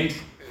comprehend.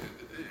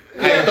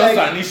 And Yeah, it's also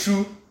like- an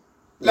issue.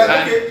 Like,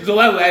 And okay, so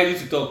why would I need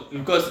to talk?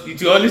 Because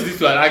it will always lead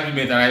to an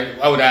argument, and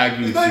why would I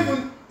argue it's with not you?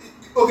 even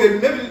okay.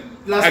 Maybe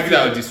last Argue that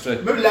year, will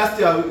destroy. maybe last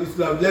year it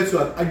would have led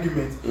to an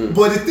argument.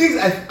 But the things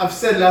I've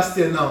said last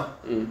year now,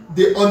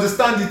 they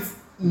understand it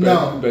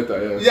now.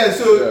 Better, yeah. Yeah,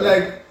 so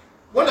like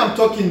when I'm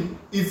talking,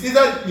 it's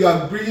either you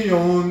are bringing your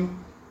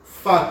own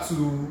fact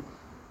to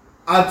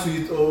add to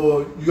it,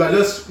 or you are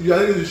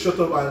going to shut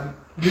up and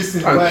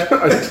listen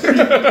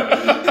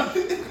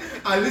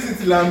and listen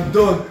till I'm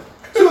done.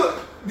 So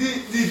the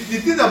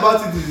thing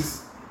about it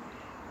is,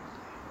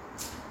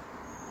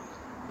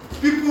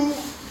 people,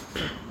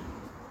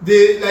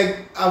 they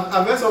like,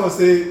 I've heard someone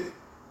say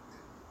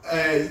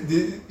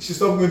she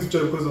stopped going to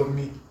church because of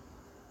me.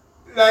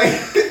 Like,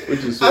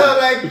 Which is and I'm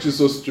like, which is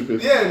so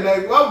stupid. yeah,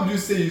 like, why would you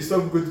say you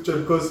stopped going to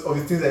church because of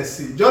the things I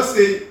say? Just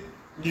say,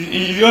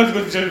 You don't want to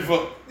go to church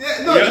before?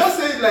 yeah, no, Yes. just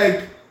say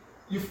like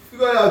you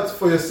figure out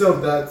for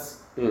yourself that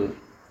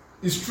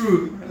it's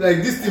true. Like,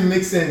 this thing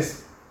makes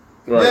sense.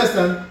 Right. You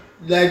understand?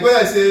 Like when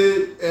I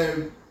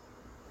say,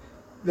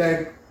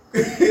 like,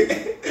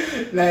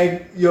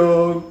 like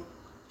your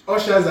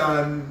ushers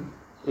and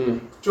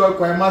church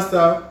choir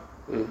master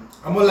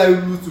are more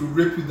liable to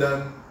rape you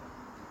than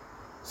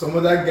some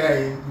other guy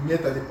you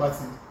met at the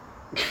party.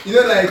 You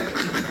know, like,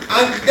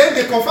 and then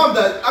they confirm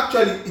that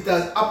actually it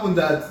has happened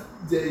that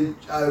they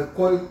are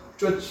called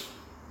church.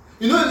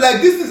 You know,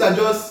 like, these things are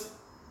just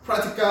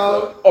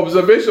practical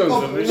Observations.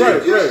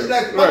 right, Right.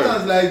 like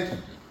patterns. Like,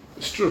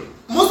 It's true.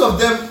 most of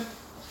them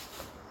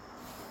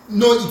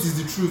know it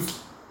is the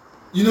truth,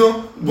 you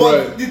know.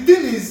 But Right. the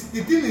thing is,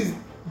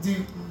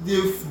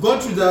 they've gone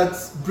through that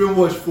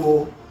brainwash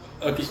for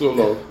Okay. So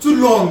long. too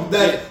long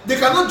that they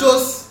cannot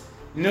just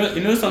You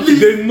know something?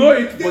 They know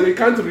it, but they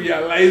can't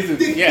realize it.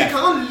 they Yeah.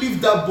 cannot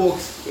leave that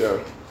box. Yeah.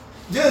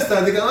 Do you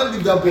understand? They cannot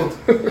leave that box.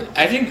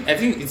 I think the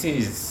thing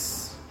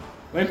is,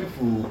 when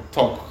people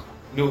talk,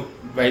 you know,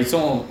 by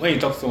someone, when you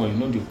talk to someone, you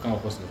know the kind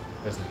of person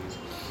the person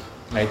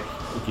is. Like,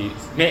 okay,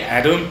 me,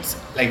 I don't,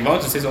 like, if I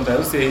want to say something,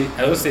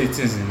 I don't say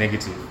things in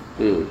negative.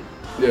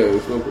 Yeah,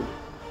 it's not good.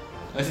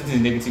 I say things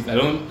in negative. I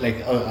don't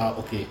like,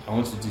 okay, I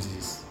want to do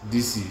this.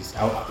 This is,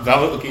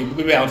 okay,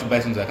 maybe I want to buy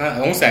something.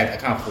 I won't say I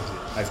can't afford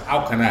it. Like,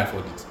 how can I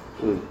afford it?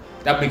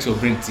 That makes your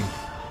brain think.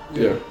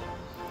 Yeah.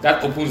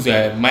 That opens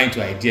your mind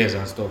to ideas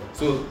and stuff.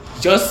 So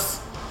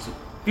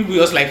people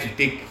just like to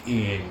take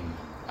in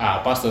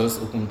pastors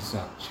open this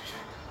one.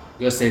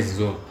 Just says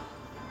his own.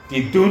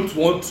 They don't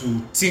want to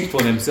think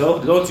for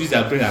themselves. They don't want to use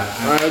their brain.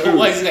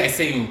 What is this guy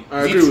saying?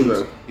 I Is it agree with truth?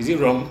 that. Is it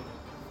wrong?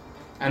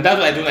 And that's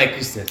why I don't like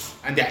Christians.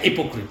 And they are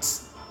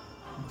hypocrites.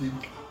 Big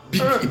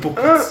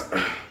hypocrites.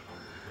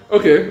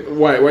 Okay.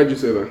 Why did you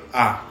say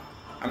that?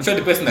 I'm sure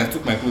the person that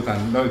took my clothes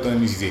and now telling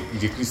me he's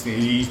a Christian.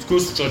 He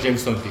goes to church every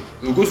Sunday.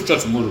 He will go to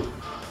church tomorrow.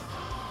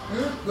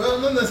 Well,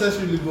 not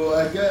necessarily, but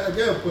I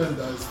get a point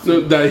that.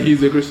 No, that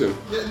he's a Christian.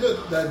 Yeah, no,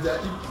 that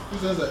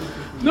Christians are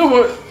hypocrites. No,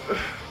 but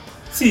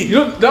See, you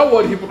know that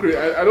word hypocrite.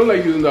 I don't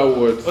like using that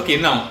word. okay,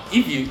 now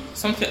if you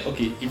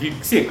if you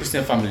see a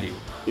Christian family,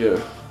 Yeah.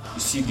 you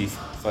see the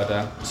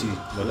father, you see the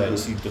mother, you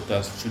see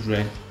daughters,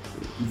 children.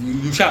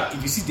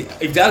 If you see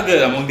if the house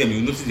girl among them,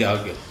 you notice the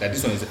house girl. That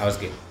this one is a house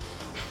girl.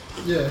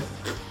 Yeah,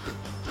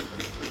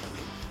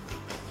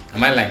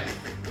 Am I lying?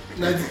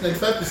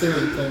 95%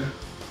 of the time.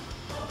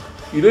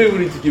 You don't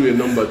even need to give a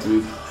number to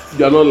it.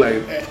 You are not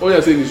lying. All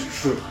you're saying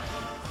is true.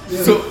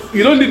 Yeah. So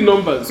you don't need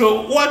numbers.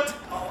 So what?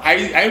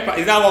 Is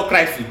that what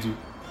Christ will do?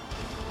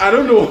 I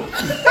don't know.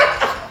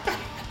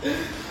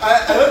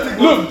 I don't think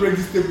we want to break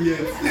this table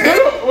yet.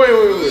 No, wait.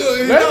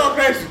 Is that what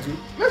Christ will do?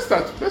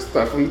 Let's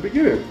start from the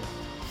beginning.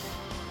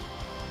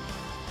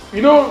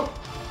 You know,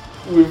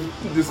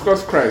 we've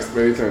discussed Christ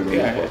many times on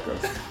Yeah. the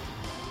podcast.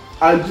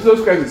 And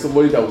Jesus Christ is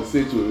somebody that will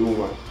say to a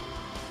woman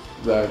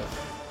that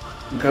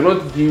you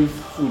cannot give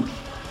food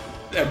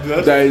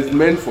that is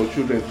meant for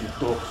children to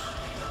dogs.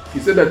 He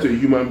said that to a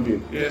human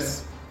being.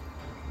 Yes.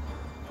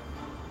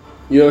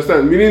 You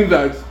understand? Meaning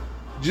that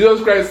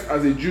Jesus Christ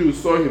as a Jew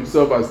saw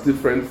himself as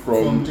different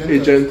from a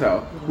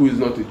Gentile who is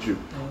not a Jew.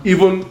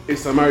 Even a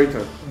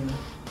Samaritan.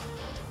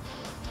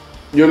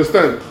 You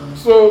understand?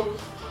 So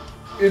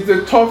it's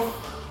a tough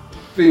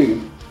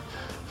thing.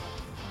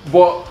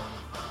 But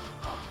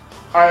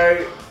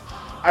I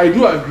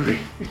do agree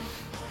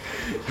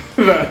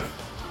that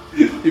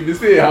if you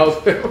say a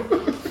house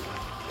help,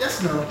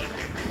 Yes, no.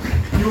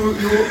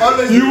 You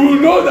always. you will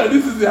know that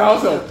this is a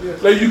house help.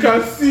 Yes. Like you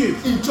can see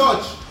it. In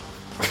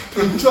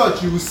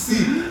church, you will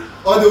see,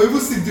 or they will even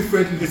see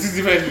differently. It is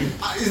differently.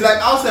 It's like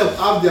house help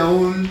have their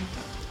own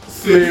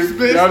Slave,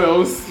 they have their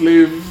own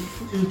slave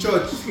in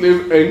church.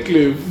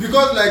 enclave.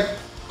 Because like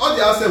all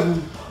the house help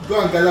will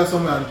go and gather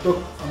somewhere and talk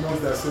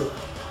amongst themselves.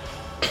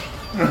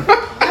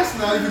 Yes,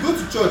 now if you go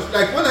to church,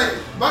 like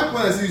back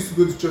when I used to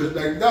go to church,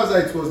 like that was how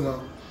it was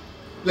now.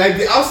 Like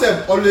the house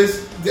help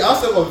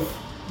of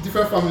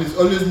different families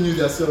always knew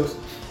themselves.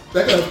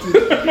 That kind of thing.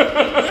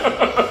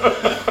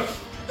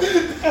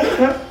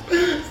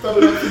 Stop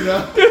laughing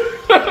now.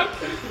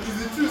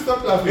 Is it true?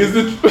 Stop laughing. Is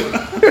it?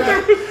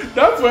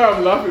 That's why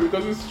I'm laughing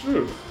because it's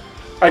true.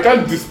 I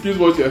can't dispute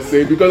what you're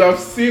saying because I've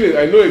seen it.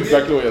 I know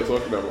exactly what you're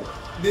talking about.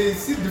 They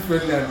see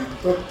differently and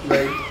they talk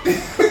like.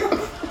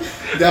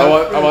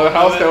 About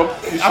house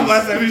help issues.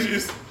 About some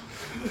issues.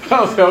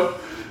 House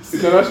help,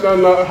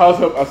 International House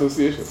Help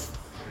Association.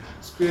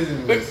 It's crazy.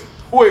 Man. Like,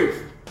 wait,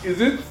 is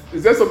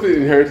there something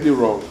inherently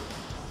wrong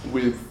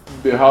with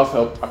the house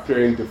help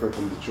appearing different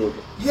from the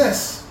children?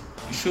 Yes.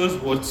 It shows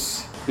what.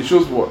 It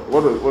shows what?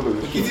 What does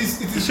it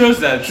show? It shows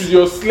that. Should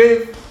your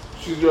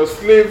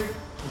slave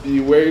be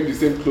wearing the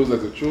same clothes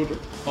as the children?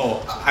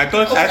 Oh, I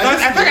thought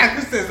that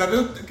Christians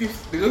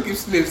they don't keep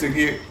slaves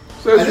again.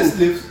 So Are they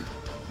slaves?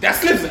 They are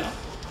slaves now.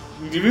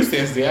 In the real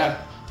sense, they are.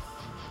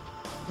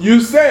 you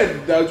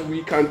said that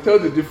we can tell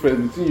the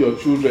difference between your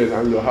children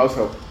and your house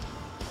help.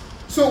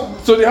 So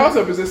So the house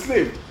help is a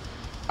slave,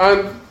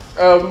 and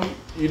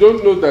you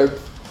don't know that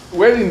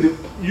when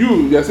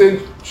you're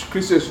saying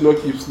Christians should not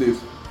keep slaves.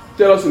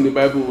 Tell us in the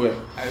Bible where.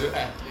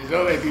 It's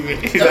already.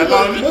 It's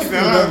most people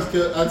allowed.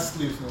 don't add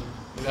slaves now.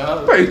 It's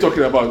allowed. What are you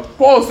talking about?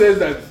 Paul says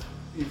that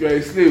if you're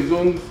a slave,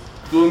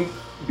 don't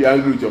be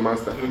angry with your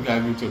master. Don't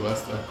get me to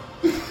master.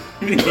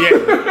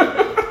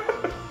 Yeah.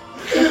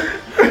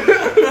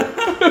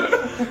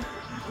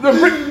 No,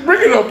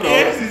 bring it up now.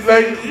 Yes. It's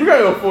like look at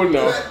your phone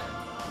now. Like,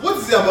 what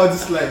is it about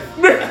this life?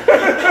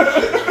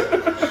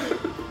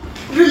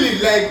 Really,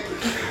 like,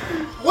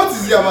 what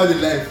is it about the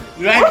life?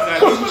 Life is I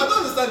don't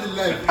understand the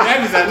life.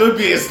 life is not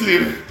be a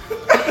slave.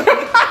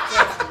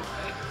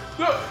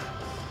 No,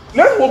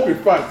 let's work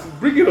with facts.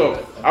 Bring it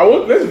up.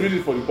 Let's read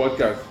it for the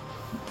podcast.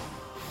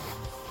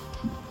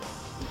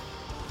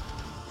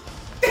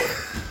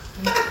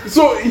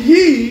 So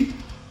he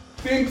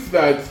thinks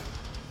that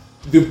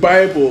the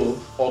Bible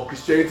or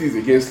Christianity is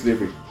against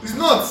slavery. It's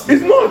not.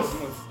 It's not.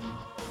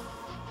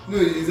 No,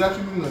 it's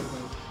actually not.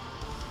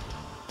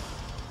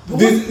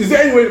 Is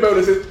there any way in the Bible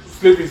that says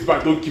slavery is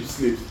bad? Don't keep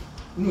slaves.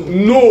 No.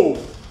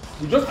 No.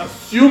 We just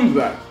assume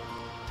that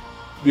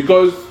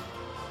because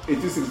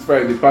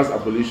 1865 they passed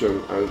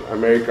abolition and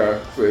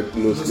America said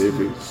no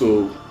slavery.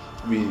 So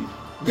we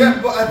Yeah,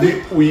 but I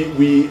think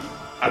we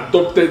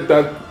adopted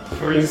that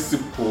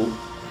principle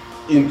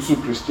into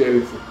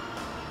Christianity.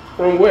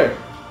 From where?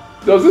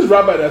 There was this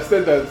rabbi that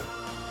said that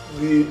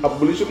the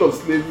abolition of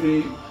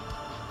slavery,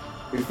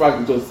 in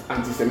fact, it was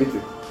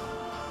anti-Semitic.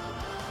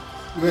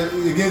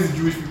 against the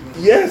Jewish people.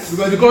 Yes,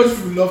 Because the Jewish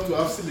people love to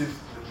have slaves.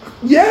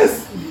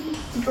 yes,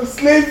 the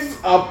slaves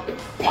are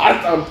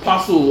part and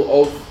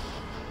parcel of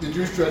The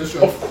Jewish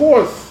tradition. Of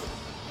course.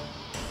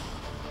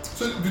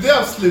 So do they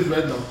have slaves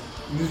right now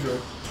in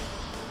Israel?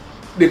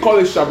 They call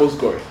it Shabbos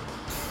Goy.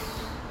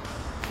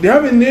 They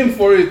have a name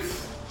for it.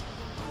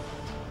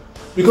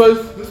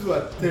 Because Those people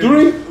are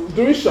terrible.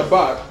 during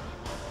Shabbat,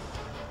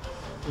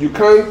 you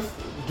can't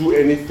do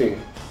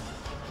anything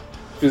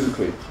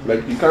physically.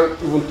 Like you can't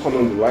even turn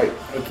on the light.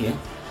 Okay.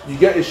 You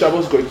get a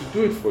Shabbos guy to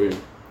do it for you.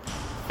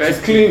 To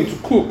clean, to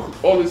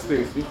cook, all these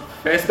things.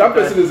 That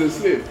person is a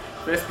slave.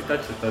 1 Peter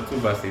chapter 2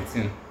 verse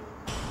 18.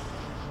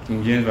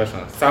 King James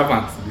Version.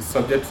 Servants, be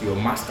subject to your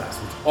masters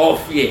with all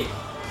fear,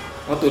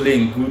 not only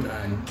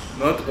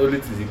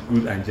to the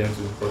good and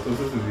gentle, but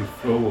also to the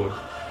froward.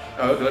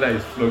 The one that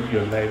is flogging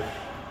your life.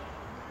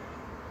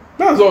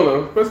 That's all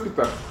now. 1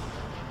 Peter.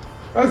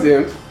 That's the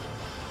end.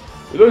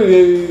 You don't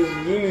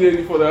need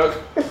any further.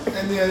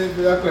 Any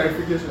further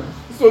clarification?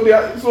 So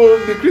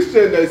the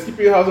Christian that is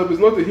keeping house up is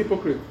not a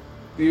hypocrite.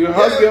 The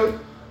house girl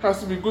has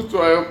to be good to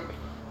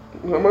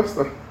her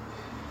master.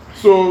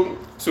 So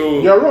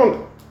you're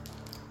wrong.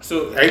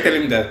 So are you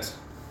telling me that?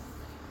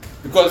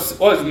 Because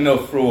what is the meaning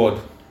of froward?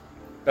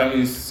 That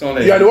means someone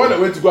that you are the one that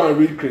went to go and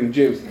read King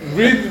James.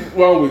 Read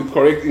one with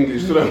correct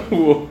English so that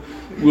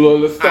we'll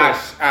understand.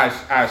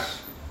 Ash.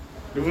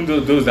 Even though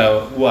those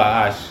who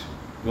are ash,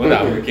 the one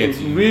that will get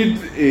you.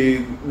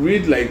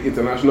 Read like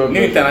international New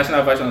version.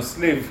 International Version.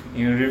 Slave,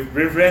 in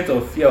reverence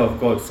of fear of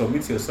God,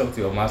 submit yourself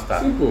to your master.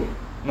 Simple.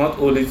 Not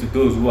only to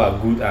those who are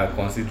good and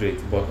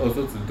considerate, but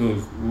also to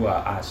those who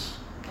are ash.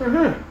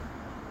 Uh-huh.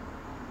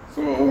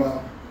 So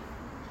Wow.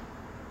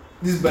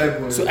 This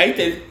Bible. So I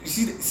tell you,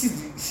 see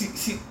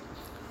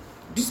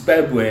this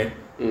Bible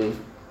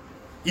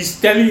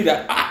is telling you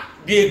that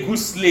be a good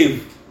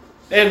slave.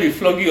 Let me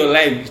flog your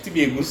life, you still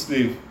be a good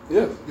slave.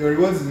 yes. Your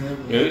reward is in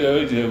heaven.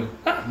 You're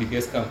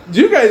biggest scam.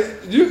 Do you guys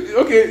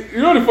okay,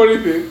 you know the funny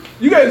thing?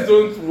 You guys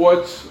don't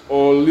watch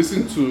or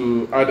listen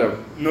to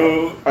Adam.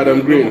 No.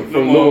 Adam Green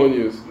from No More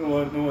News. No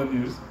one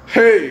news.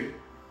 Hey,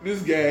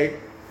 this guy,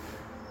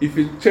 if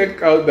you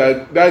check out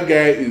that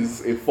guy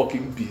is a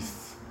fucking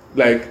beast.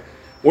 Like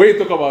when you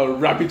talk about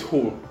rabbit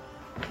hole,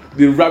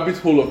 the rabbit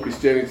hole of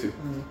Christianity.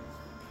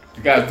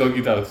 The guy dug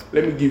it out.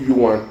 Let me give you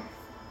one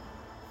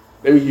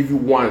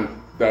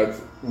that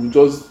will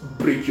just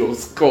break your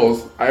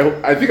skulls.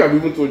 I think I've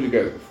even told you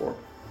guys before.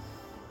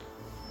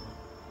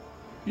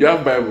 You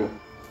have Bible.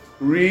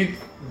 Read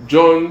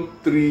John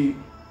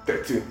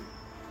 3:13.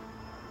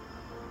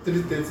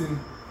 3:13.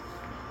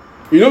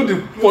 You know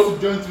the Close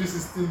to John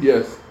 3:16.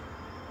 yes.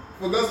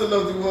 For God so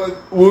loved the world.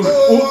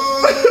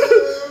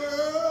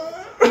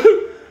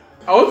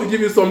 I want to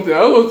give you something. I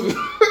don't want to.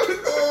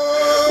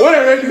 What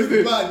I read is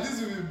this. Bad.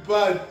 This will be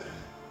bad.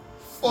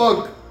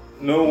 Fuck.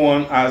 No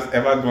one has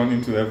ever gone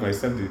into heaven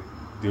except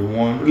the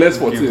one. Let's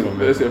who came 14. from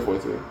Let's heaven. say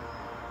 14.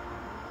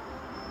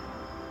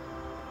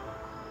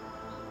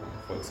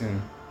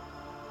 14.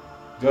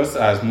 Just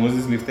as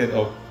Moses lifted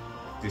up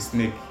the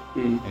snake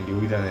Mm. in the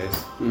wilderness,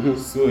 Mm-hmm.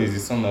 so is the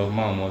Son of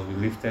Man must be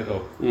lifted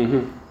up.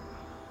 Mm-hmm.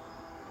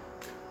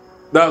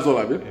 That's all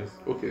I mean? Yes.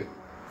 Okay.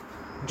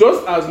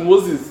 Just as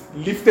Moses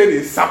lifted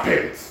a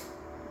serpent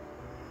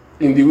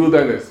in the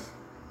wilderness,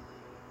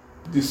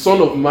 the Son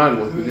of Man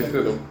must be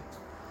lifted up.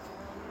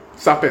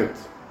 Serpent.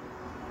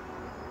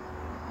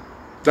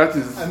 That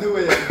is, I know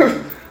where you're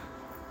going.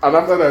 and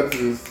after that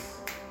is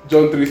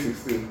John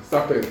 3:16.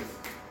 Serpent.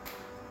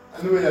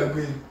 I know where you're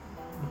going.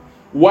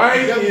 Why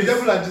The is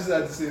devil and Jesus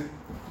are the same.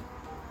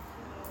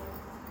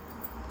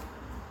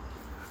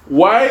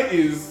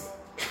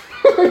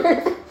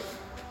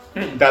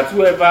 That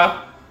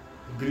whoever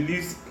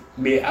believes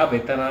may have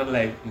eternal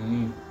life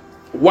in me.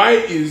 Why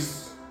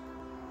is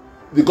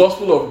the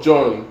Gospel of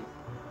John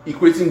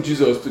equating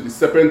Jesus to the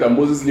serpent that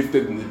Moses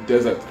lifted in the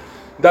desert?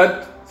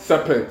 That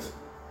serpent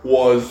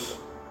was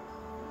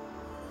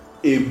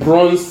a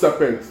bronze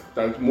serpent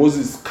that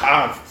Moses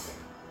carved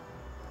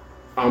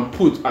and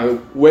put, and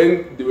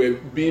when they were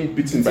being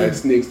bitten by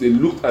snakes, they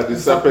looked at the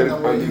serpent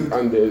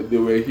and they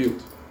were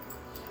healed.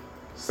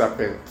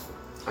 Serpent.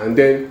 And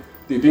then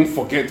they didn't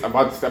forget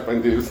about the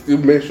serpent, they still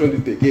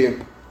mentioned it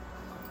again.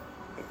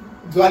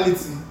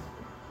 Duality.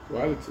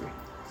 Duality.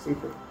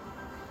 Simple.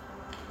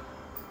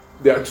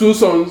 There are two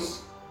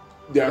sons,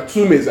 there are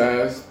two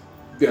messiahs,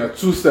 there are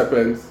two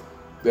serpents,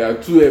 there are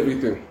two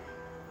everything.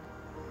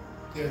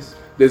 Yes.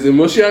 There's a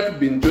Moshiach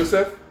bin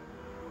Joseph,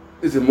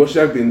 there's a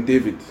Moshiach bin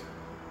David.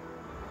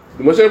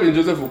 The Moshiach bin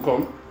Joseph will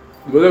come,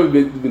 the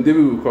Moshiach bin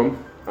David will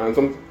come, and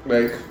something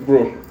like,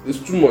 bro, it's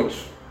too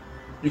much.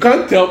 You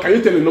can't tell, can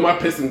you tell a normal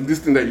person this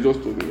thing that you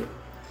just told me?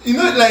 You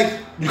know, like,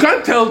 You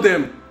can't tell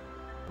them.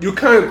 You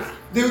can't.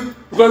 they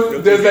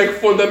Because there's like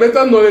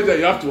fundamental knowledge that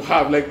you have to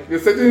have. Like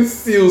there's certain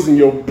seals in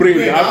your brain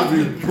that have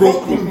to be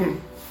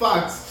broken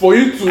Facts. for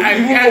you to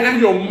even open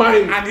your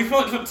mind. And the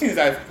funny thing is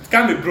that it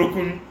can't be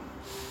broken.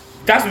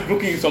 It has to be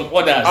broken in some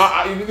orders.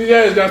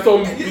 Yes, there's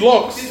some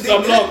blocks.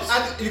 Some blocks.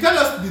 And you can't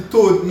just be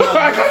told now.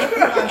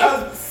 And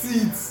just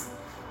see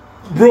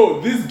it.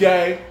 Bro, this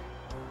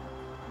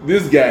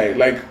guy,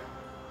 like,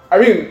 I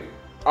mean,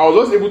 I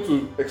was just able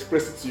to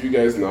express it to you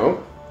guys now,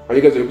 and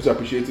you guys are able to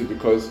appreciate it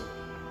because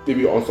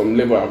maybe on some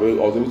level I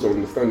was able to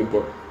understand it,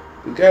 but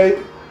the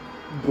guy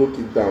broke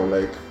it down.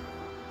 Like,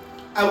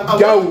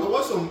 I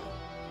watched some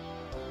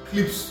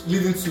clips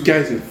leading to. the guy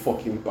is a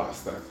fucking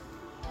bastard.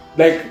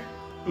 Like,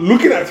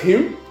 looking at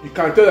him, you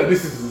can tell that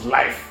this is his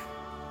life.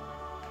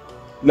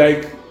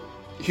 Like,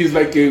 he's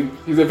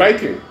a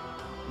Viking.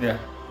 Yeah.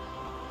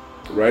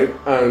 Right?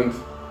 And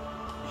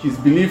his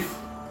belief,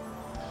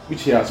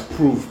 which he has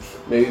proved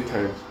many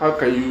times. How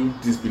can you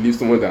disbelieve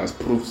someone that has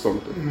proved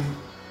something?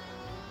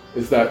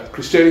 Is that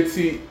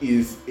Christianity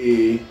is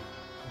a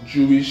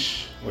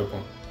Jewish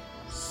Weapon.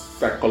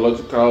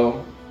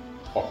 psychological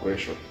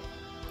operation.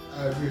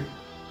 I agree.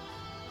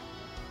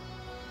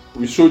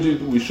 We showed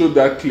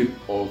that clip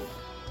of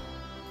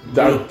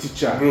that Bro,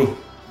 teacher Bro.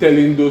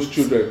 telling those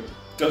children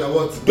That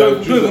what?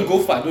 Don't even go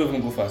far. Don't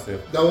even go far, sir.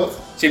 That what?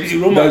 Shebi, the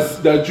Romans.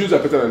 that Jews are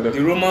better than them.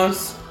 The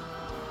Romans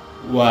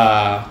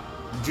were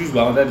Jews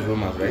were under the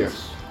Romans, right?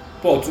 Yes.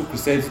 Paul took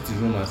Christianity to the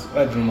Romans.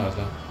 Why the Romans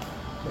now?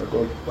 My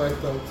God.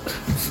 Wiped out.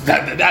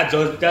 That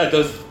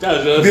just.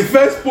 The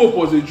first pope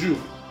was a Jew.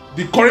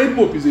 The current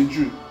pope is a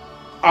Jew.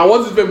 And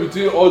what is the difference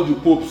between all the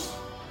popes?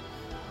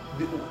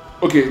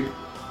 Okay,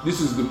 this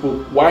is the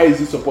pope. Why is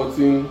he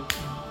supporting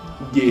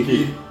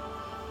gay?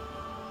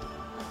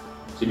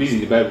 Shebi is in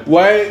the Bible.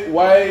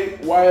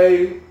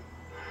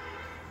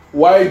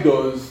 Why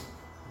does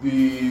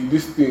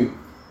this thing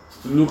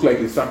look like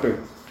a serpent?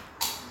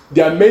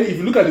 There are many. If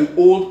you look at the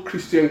old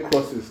Christian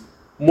crosses,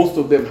 most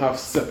of them have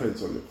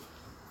serpents on it.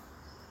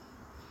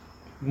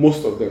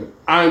 Most of them,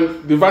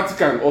 and the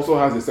Vatican also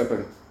has a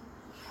serpent.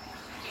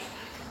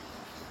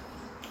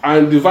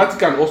 And the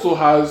Vatican also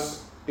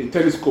has a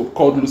telescope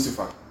called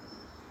Lucifer.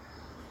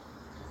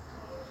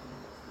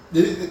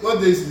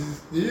 What they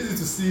use it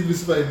to see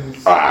Lucifer in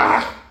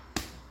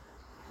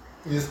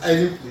his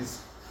hiding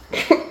place.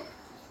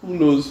 Who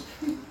knows?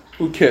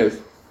 Who cares?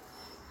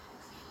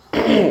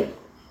 You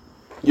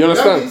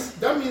understand?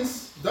 That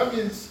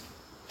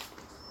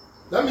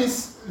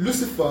means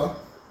Lucifer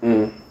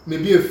may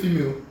be a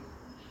female,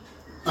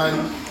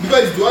 and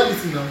because it's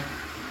duality now,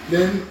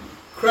 then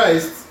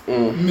Christ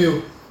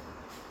male.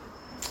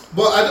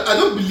 But I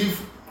don't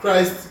believe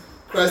Christ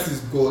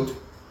is God.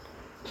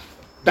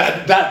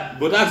 But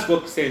that's what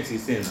Christianity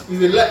is saying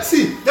now.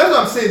 See, that's what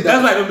I'm saying.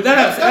 That's why I'm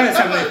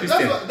not a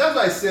Christian. That's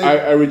why I said.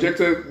 I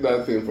rejected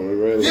that thing from a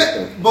very long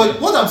time.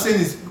 But what I'm saying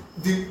is,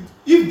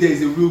 if there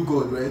is a real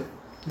God, right?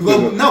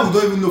 Because now we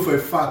don't even know for a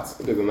fact.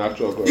 There's an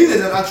actual God. If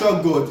there's an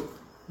actual God,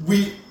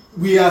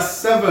 we are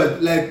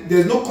severed. Like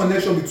there's no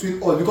connection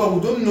between us because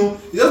we don't know.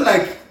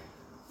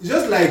 It's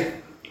just like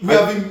we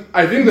have been.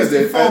 I think that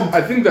misinformed.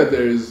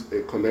 there is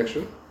a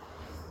connection,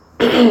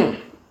 and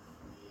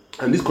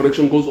this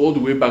connection goes all the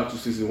way back to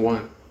season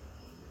 1.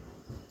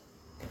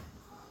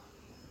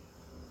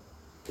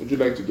 Would you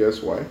like to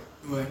guess why?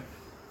 Why?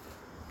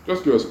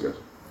 Just give us a guess.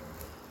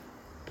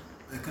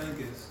 I can't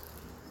guess.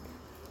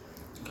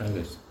 Can't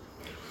guess.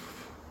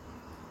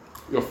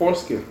 Your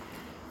foreskin.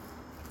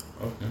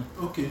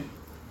 Okay.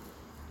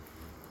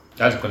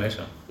 That's a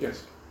connection.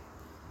 Yes.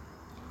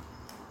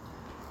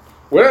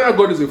 Whether that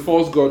God is a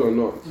false God or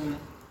not,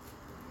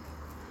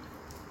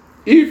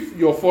 if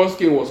your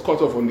foreskin was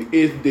cut off on the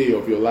 8th day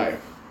of your life,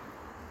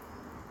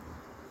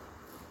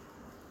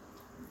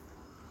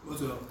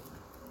 What's up?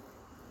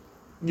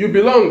 you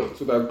belong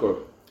to that God.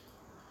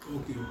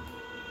 Okay.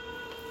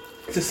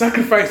 It's a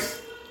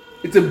sacrifice.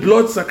 It's a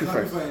blood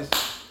sacrifice.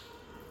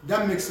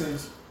 That makes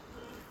sense.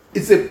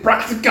 It's a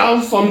practical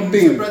It's a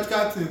something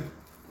practical thing,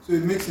 so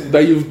it makes sense.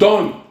 that you've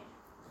done.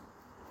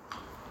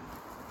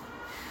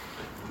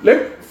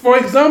 Like, for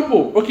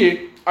example,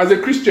 okay, as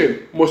a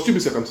Christian, must you be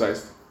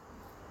circumcised?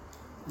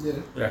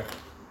 Yeah.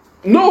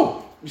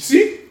 No. You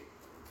see?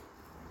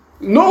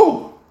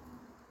 No.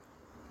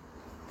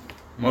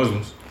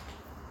 Muslims.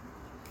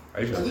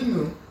 Are you I sure? didn't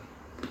know.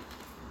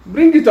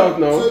 Bring it out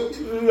now. So-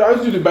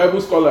 Aren't you the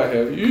Bible scholar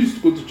here? You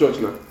used to go to church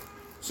now.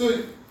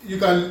 So you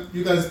can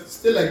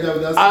stay like that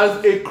without.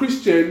 As a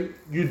Christian,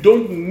 you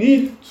don't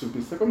need to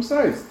be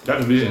circumcised.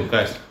 That's belief in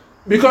Christ.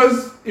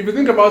 Because if you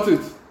think about it,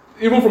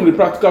 even from the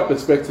practical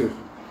perspective,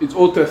 it's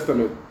Old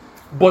Testament.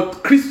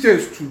 But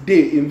Christians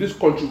today in this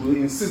country will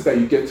insist that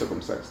you get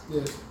circumcised.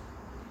 Yes.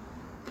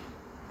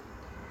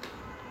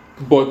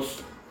 But,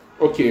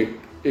 okay,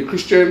 a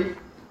Christian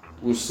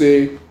will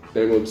say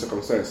that you must be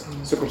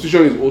circumcised.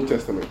 Circumcision is Old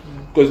Testament.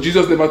 Because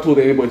Jesus never told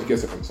anybody to get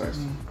circumcised.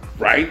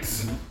 Right?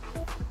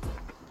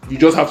 You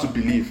just have to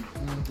believe.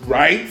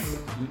 Right?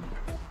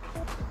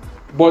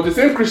 But the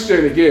same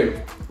Christian again,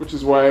 which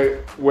is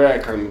where I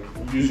can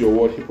use your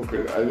word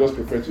hypocrite. I just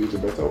prefer to use a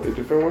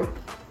different one.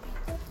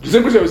 The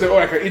same Christian will say, oh,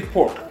 I can eat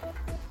pork.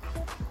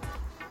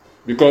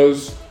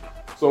 Because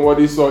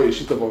somebody saw a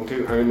shit of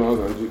unclean animals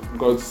and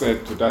God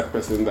said to that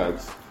person that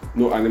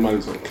no animal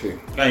is unclean.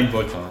 Can't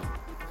import one.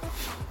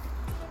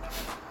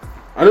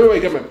 I don't know where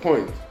you get my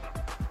point.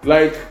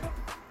 Like,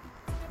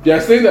 they are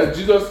saying that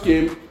Jesus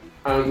came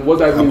and what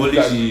that means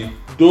is that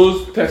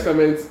those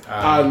testaments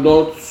are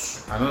not...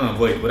 I don't know,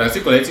 boy, but I'm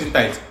still collecting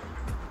tithe.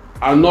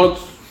 Are not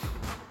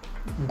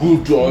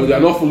good or they are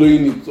not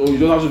following it. So you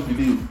don't have to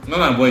believe. No,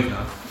 I'm boy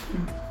now.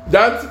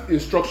 That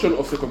instruction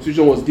of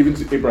circumcision was given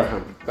to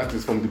Abraham. That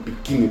is from the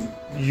beginning.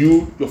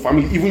 You, your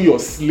family, even your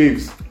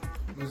slaves,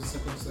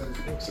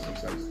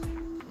 circumcised.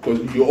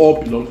 Because you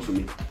all belong to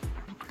me.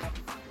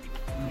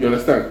 You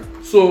understand?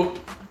 So,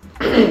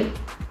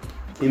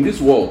 in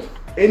this world,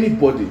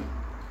 anybody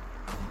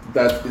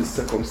that is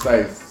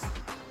circumcised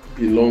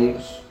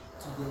belongs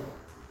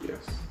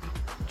Yes.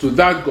 To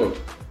that God.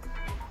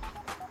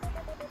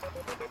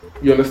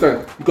 You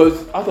understand?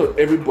 Because out of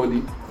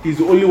everybody, he's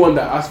the only one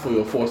that asked for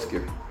your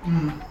foreskin.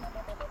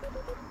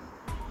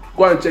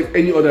 Go and check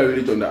any other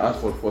religion that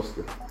asks for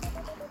foreskin.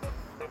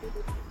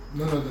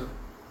 No.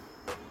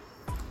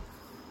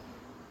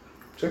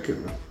 Check it,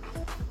 man.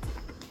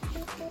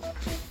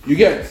 You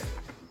get?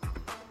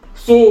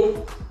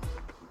 So,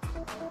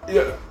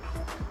 yeah.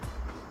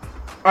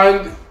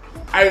 And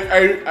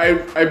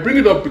I bring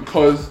it up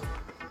because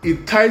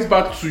it ties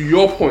back to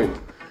your point.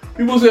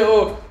 People say,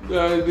 oh,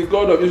 the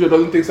God of Israel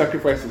doesn't take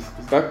sacrifices.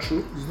 Is that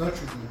true? It's not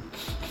true,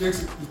 man.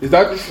 Is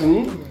that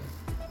true?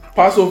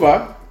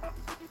 Passover?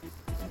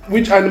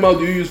 Which animal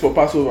do you use for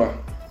Passover?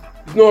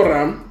 It's not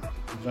ram.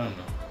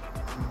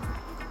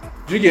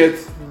 Do you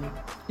get?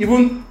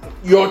 Even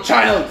your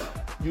child,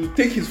 you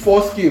take his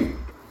foreskin.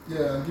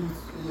 Yeah, and give it.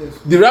 Yes.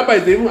 The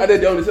rabbis, they even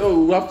added down, they say,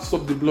 oh, we have to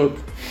stop the blood.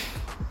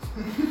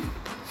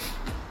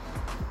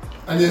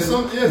 And there's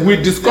some. Yes. We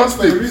discussed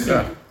for a it. reason.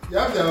 Yeah. They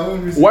have their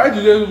own reason. Why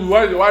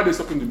are they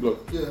sucking the blood?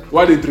 Yeah.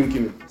 Why are they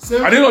drinking it?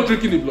 Same- Are they not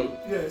drinking the blood?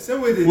 Yeah,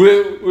 same way they.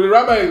 Will the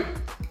rabbi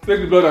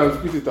take the blood and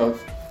spit it out?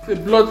 Say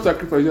blood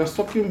sacrifice, you're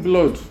sucking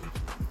blood.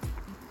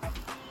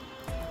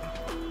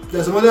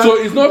 There's some other.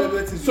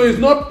 So it's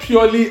not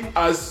purely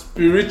as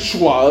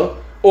spiritual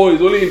or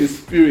it's only in the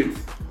spirit.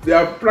 There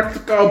are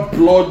practical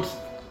blood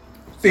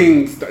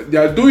things that they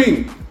are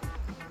doing.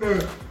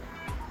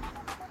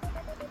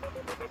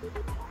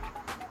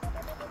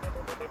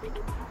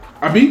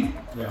 Abi?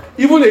 Yeah.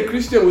 Even a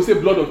Christian will say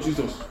blood of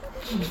Jesus.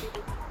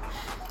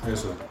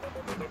 Yes, sir.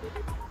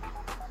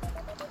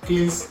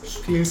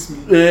 Cleanse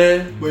me.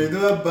 Yeah. But you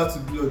never bath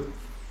with blood.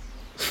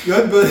 You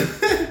want blood,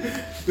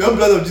 you want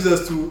blood of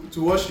Jesus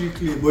to wash you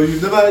clean, but you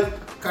never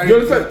carry You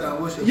blood understand?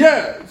 and wash it.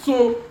 Yeah.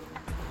 So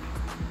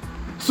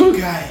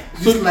Guy,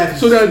 this life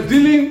so is. they're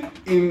dealing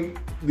in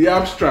the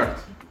abstract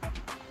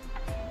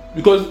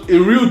because a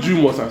real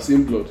Jew must have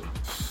seen blood.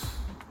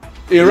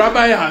 A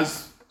rabbi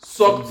has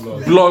sucked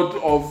blood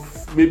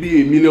of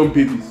maybe 1 million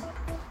babies.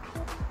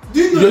 Do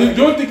you know You that?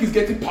 don't think he's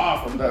getting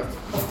power from that?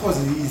 Of course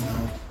it is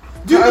now.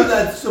 Do you know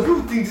that some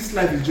people think this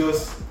life is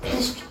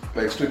just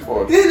Like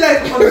straightforward. they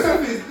like on the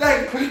surface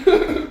like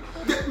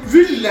they,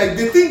 really like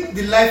they think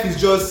the life is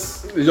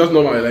just It's just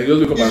normal, like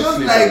just wake up it's and just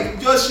sleep. like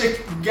just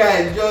shake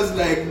guy just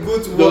like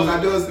go to work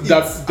and just eat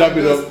dab and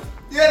it just, up.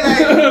 yeah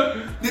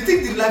like they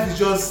think the life is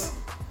just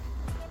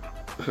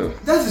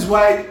that is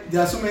why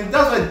there are so many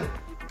that's why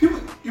people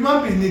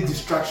human beings need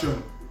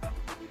distraction.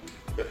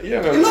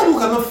 Yeah. A lot of people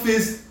cannot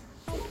face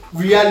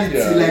reality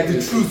like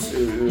the truth.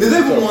 They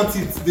don't even want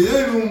it. They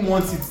don't even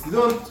want it. They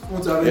don't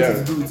want to have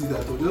anything to do with it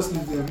at all. Just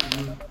leave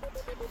them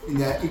in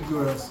their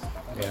ignorance.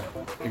 Yeah.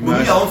 But me,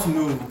 I want to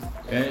know.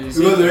 Yeah, you Because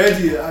see,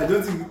 already, I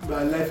don't think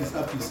my life is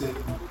happy set.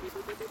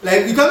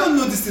 Like, you cannot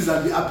know these things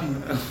and be happy.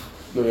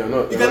 No, you're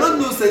not. You cannot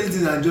know certain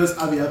things and just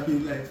have a happy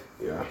life.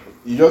 Yeah.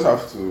 You just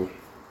have to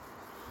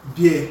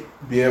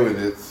bear with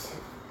it,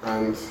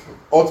 and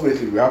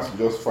ultimately we have to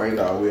just find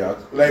our way out.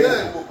 Like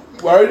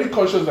we're already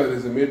conscious that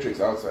there's a matrix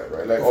outside,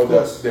 right? Like, Of or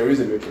course. there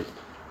is a matrix,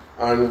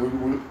 and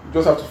we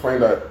just have to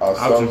find out how to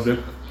ourselves break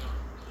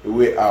a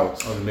way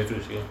out. on the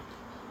matrix, yeah.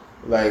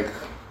 Like,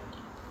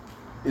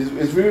 it's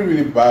really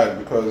really bad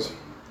because,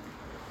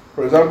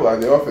 for example, at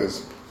the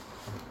office,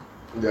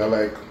 they're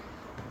like,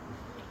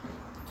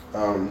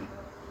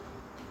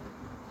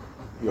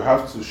 you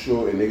have to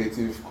show a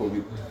negative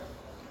COVID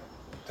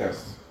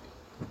test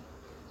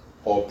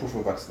or proof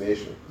of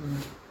vaccination.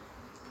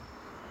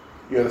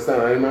 You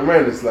understand? And in my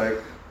mind, it's like,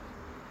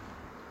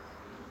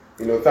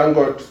 thank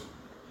God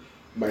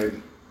my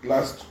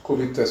last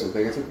COVID test was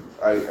negative.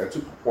 I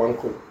took one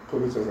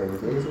COVID test and it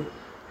was negative.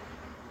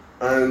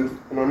 And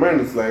in my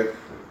mind, it's like,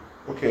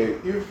 okay,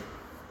 if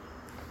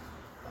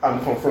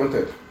I'm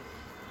confronted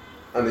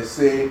and they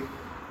say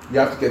you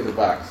have to get the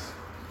vax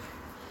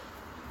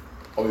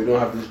or you don't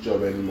have this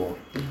job anymore,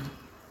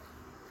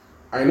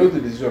 I know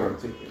the decision I'm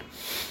taking.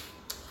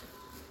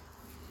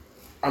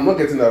 I'm not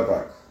getting that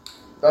back.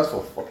 That's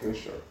for fucking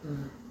sure.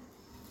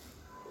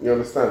 You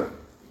understand?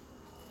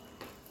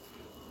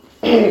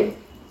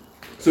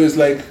 So it's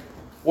like,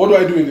 what do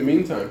I do in the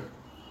meantime?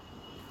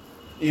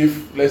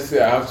 If, let's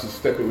say, I have to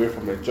step away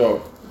from my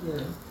job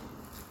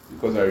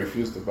because I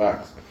refuse the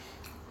vax.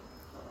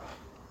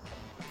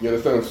 You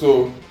understand?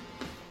 So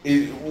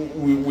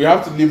we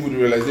have to live with the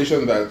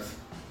realization that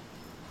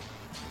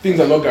things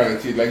are not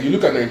guaranteed. Like, you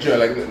look at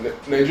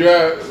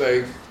Nigeria,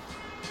 like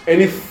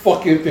any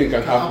fucking thing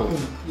can happen.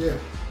 Yeah.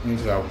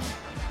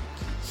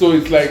 So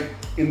it's like,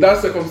 in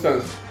that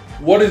circumstance,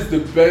 what is the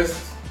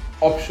best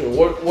option?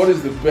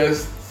 What's the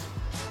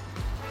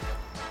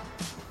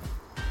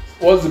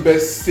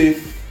best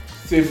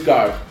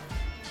safeguard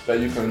that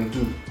you can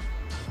do?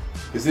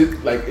 Is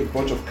it like a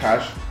bunch of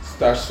cash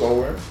stashed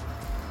somewhere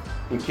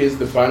in case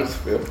the banks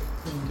fail?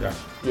 Yeah.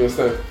 You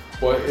understand?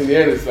 But in the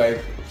end, it's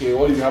like, okay,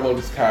 what if you have all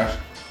this cash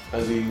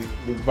and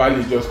the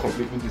value just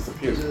completely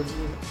disappears?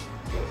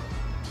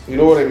 You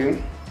know what I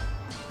mean?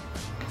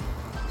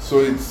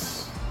 So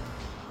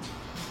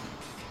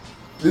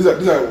these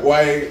are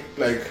why,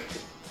 like,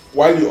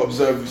 while you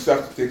observe, you still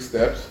have to take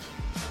steps,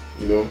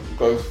 you know,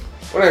 because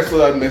when I saw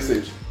that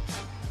message,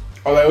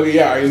 I was like, okay,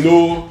 yeah, I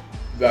know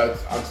that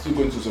I'm still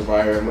going to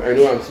survive. I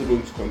know I'm still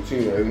going to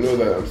continue. I know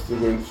that I'm still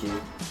going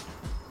to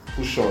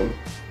push on.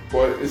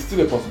 But it's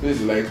still a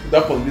possibility. Like,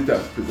 that possibility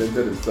has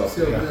presented itself.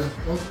 So,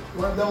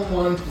 one down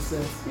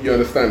 1%. You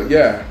understand?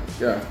 Yeah.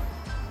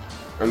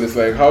 And it's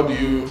like, how do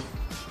you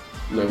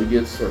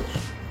navigate such?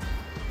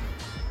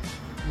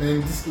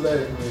 Man, this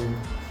life,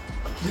 man.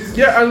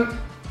 Yeah,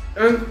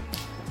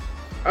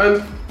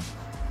 and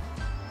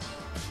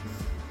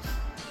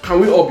can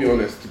we all be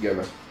honest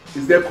together?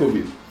 Is there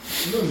COVID?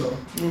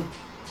 No.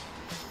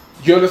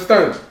 You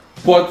understand?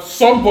 But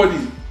somebody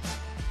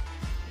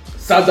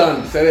sat down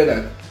and decided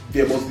that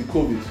there must be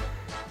COVID.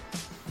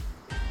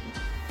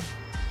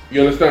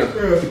 You understand?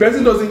 Yeah. The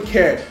person doesn't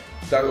care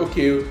that,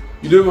 okay, you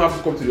don't even have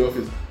to come to the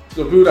office.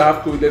 So people that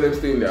have COVID, let them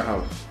stay in their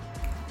house.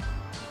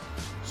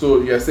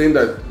 So you're saying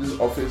that this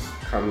office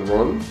can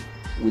run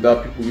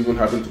without people even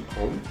having to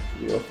come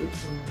to the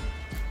office?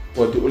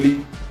 But the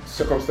only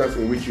circumstance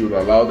in which you would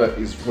allow that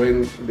is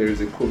when there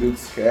is a COVID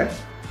scare.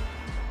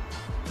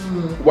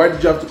 Why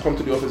did you have to come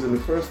to the office in the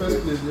first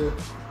place? Yeah.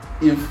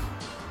 If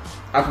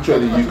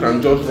actually you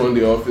can just run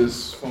the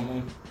office From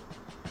home.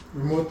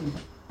 Remotely.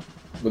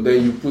 but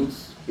then you put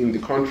in the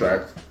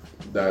contract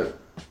that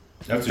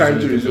That's time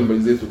to usually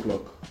resume is 8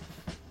 o'clock.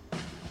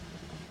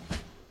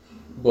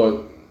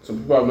 But some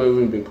people have not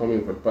even been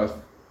coming for the past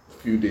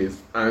few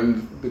days,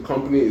 and the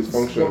company is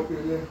functioning.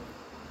 Yeah.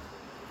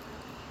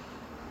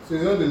 So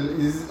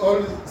it's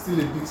all still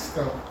a big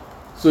scam.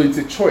 So it's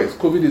a choice.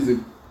 COVID is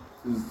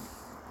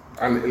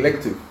an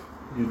elective.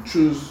 You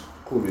choose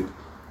COVID.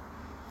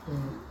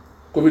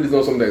 COVID is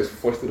not something that is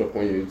forced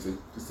upon you. It's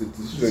a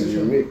decision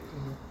you make.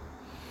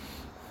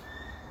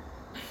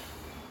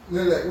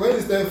 No, like when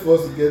it's time for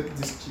us to get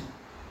this chip,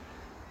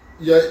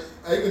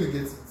 are you going to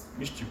get it?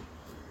 Which chip?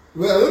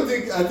 Well,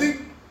 I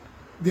think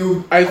they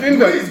will. I think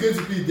the that way it's going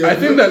to be.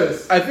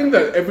 I think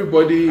that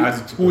everybody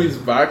Has the chip who is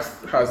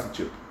vaxxed has the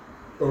chip.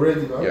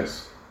 already, man.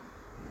 Yes.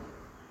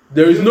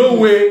 There is no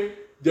way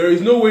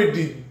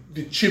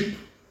the chip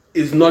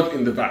is not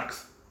in the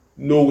vax.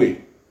 No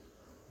way.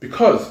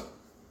 Because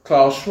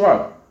Klaus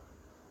Schwab,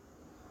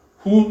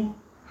 who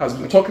has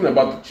been talking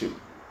about the chip,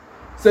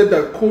 said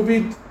that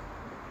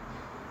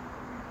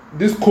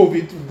this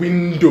COVID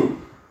window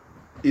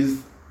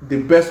is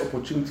the best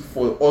opportunity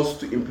for us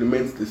to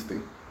implement this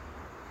thing.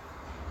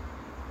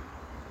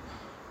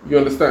 You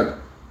understand?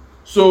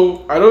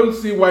 So I don't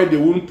see why they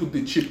won't put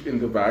the chip in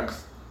the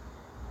vax.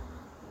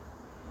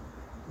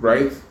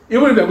 Right?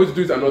 Even if they're going to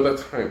do it another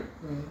time.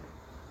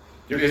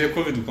 If there's a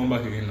COVID to come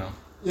back again now.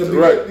 Yeah,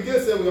 Right.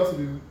 because we have to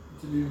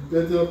be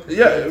better prepared.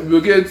 Yeah,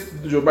 we'll get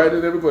Joe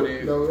Biden,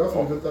 everybody. No, we have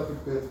to be better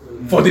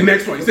prepared For the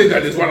next one. He said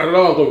that there's another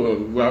one going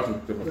on. We'll have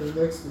to for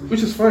the next week.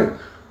 which is fine.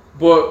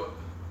 But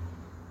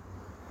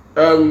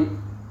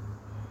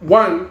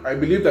one, I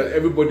believe that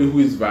everybody who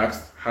is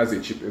vaxxed has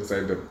a chip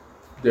inside them.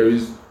 There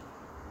is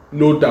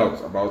no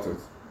doubt about it.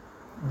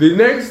 The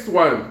next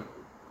one,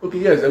 okay,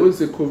 yes, I will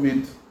say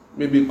COVID,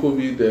 maybe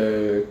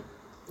COVID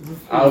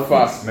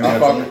Alpha.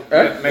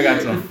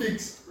 Megatron.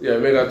 Refix. Yeah,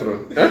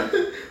 Megatron. Huh?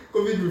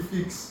 COVID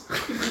refix.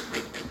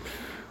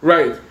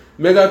 Right,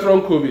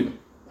 Megatron COVID,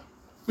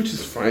 which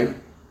is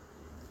fine.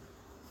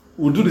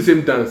 We'll do the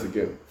same dance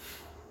again.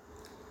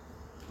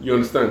 You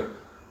understand?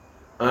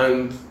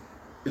 And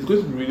it's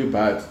going to be really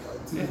bad.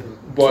 Yeah.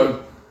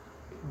 But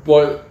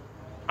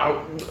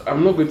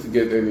I'm not going to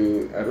get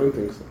any. I don't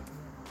think so.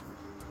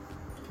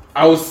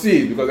 I will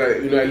see, because I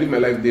live my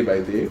life day by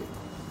day.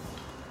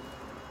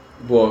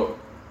 But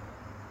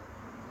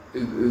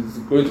it's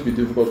going to be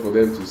difficult for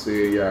them to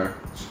say, yeah.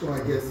 Just come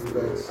and get it,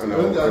 guys. And I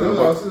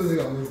I'll- still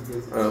think I'm going to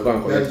get it. I'll go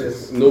and collect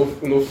it. Regardless.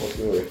 No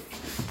fucking way.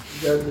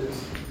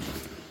 Regardless.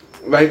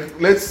 Like,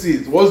 let's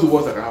see. What's the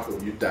worst that can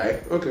happen? You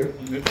die. Okay.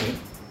 Okay.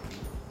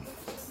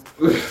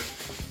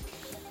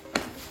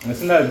 I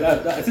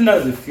think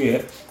that's the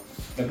fear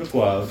that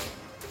people have.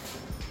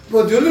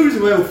 But the only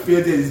reason why we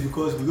fear that is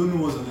because we don't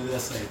know what's on the other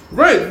side.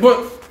 Right,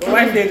 but But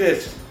why fear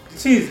this?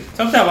 See,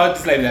 something about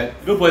this life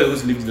that nobody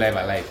wants to live this life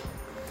alive.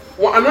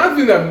 well, another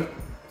thing that,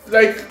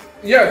 like,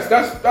 yes,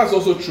 that's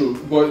also true.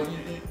 But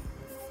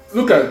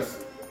look at,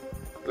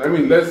 I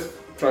mean, let's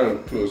try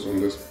and close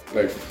on this.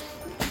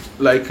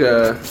 Like,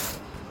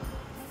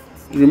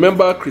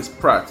 remember Chris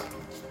Pratt?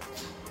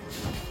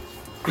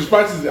 Chris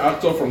Pratt is the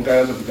actor from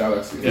Guardians of the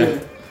Galaxy. Yeah.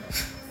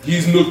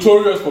 He's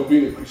notorious for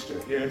being a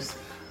Christian. Yes.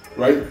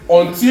 Right?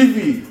 On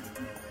TV.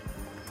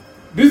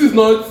 This is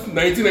not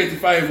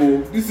 1995,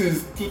 oh, this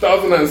is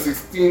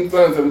 2016,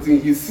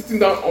 2017. He's sitting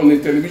down on a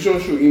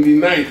television show in the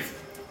night,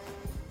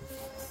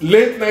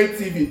 late night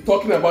TV,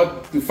 talking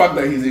about the fact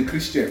that he's a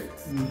Christian.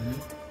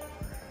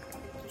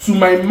 To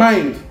my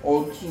mind,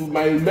 or to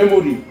my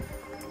memory,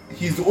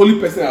 he's the only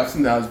person I've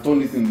seen that has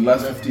done it in the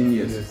last 15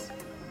 years. Yes.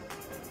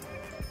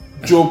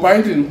 Joe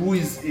Biden, who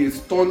is a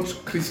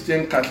staunch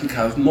Christian Catholic,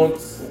 has not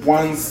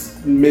once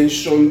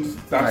mentioned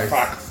that Nice.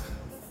 fact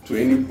to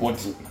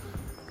anybody.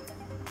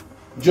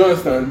 Do you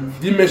understand?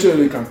 He didn't mention it on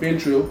the campaign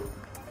trail.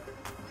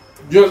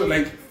 Just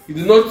like he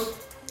did not.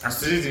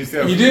 Associate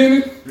himself. He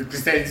didn't with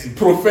Christianity.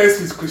 profess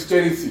his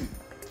Christianity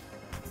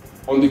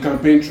on the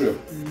campaign trail,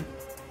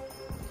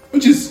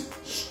 which is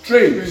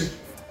strange.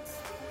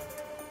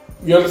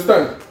 You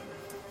understand?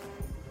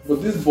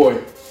 But this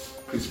boy,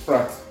 Chris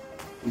Pratt,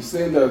 he's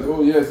saying that,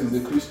 oh yes, he's a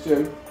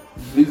Christian,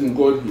 he believes in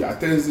God, he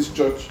attends this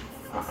church.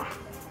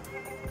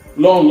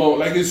 Long,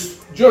 like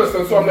it's, do you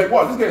understand? So I'm like,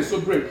 wow, this guy is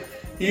so brave.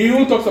 He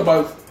even talks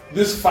about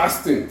this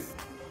fasting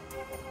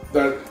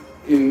that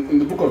in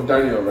the book of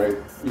Daniel, right?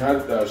 We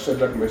had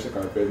Shadrach, Meshach,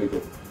 and Abednego,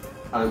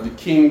 and the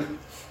king,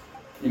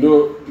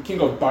 the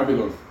king of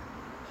Babylon,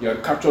 he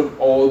had captured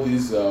all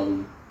these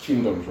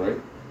kingdoms, right?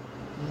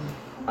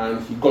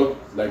 And he got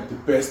like the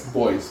best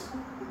boys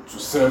to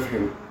serve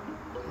him,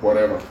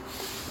 whatever.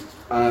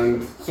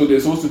 And so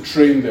they're supposed to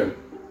train them,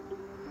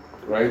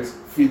 right?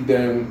 Feed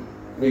them,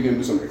 make them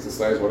do some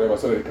exercise, whatever,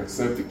 so that they can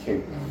serve the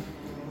king.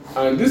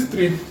 And these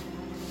 3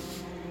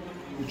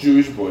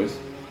 Jewish boys,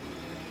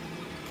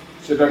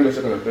 Shadrach,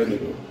 Meshach, and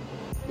Abednego,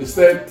 they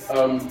said,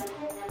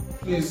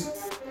 please,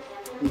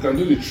 we can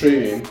do the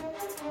training,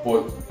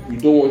 but we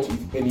don't want to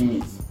eat any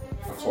meat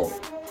at all,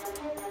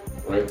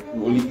 right?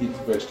 We only eat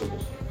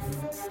vegetables.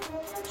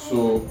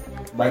 So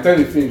by the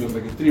time they finished, it was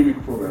like a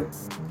 3-week program.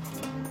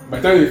 By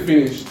the time they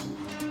finished,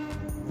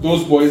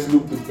 those boys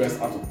looked the best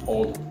out of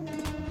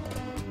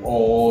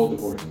all the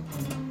boys.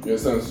 You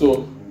understand?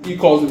 So he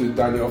calls it the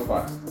Daniel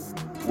fast,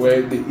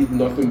 where they eat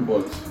nothing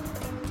but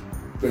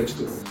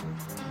vegetables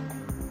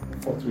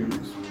for 3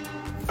 weeks.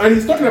 And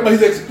he's talking about,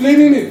 he's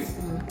explaining it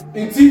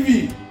in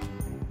TV,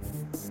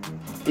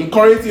 in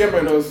Corinthians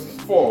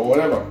 -4 or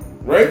whatever,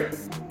 right?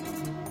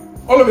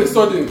 All of a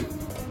sudden,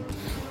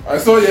 I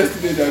saw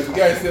yesterday that the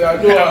guy said,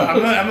 I'm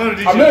not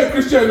religious. I'm not a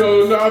Christian,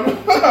 no, I'm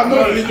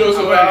not religious.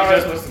 I'm not a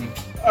religious person.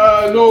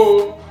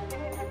 No.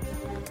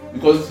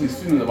 Because his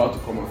film is about to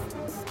come out.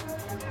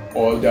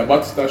 Or they're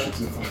about to start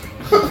shooting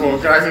For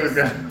Guardians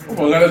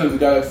of the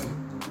Galaxy.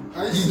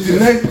 He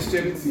denied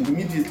Christianity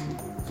immediately.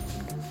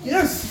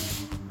 Yes.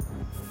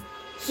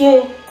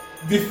 So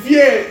the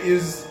fear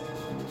is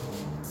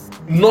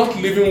not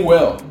living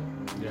well.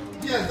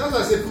 Yeah, that's why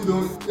I say people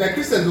don't, like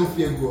Christians don't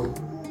fear God.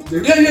 They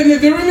really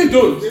don't. They really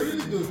don't.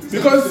 Christians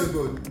Because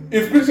fear God.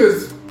 if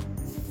Christians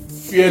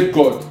feared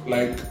God,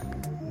 like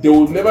there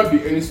would never be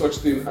any such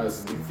thing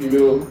as a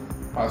female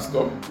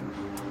pastor.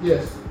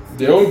 Yes.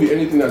 There won't be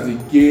anything as a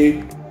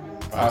gay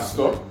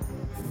pastor.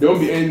 There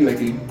won't be anything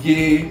like a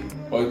gay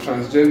or a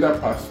transgender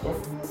pastor.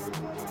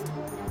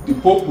 The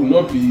Pope will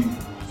not be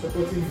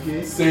Supporting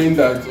gays. saying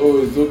that,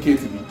 oh, it's okay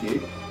to be gay.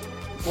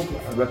 The Pope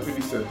has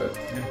actually said that.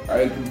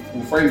 I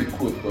will find the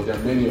quote, but there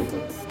are many of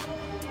them.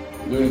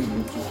 You don't need to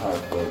look too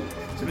hard for it.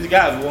 So the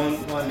guy has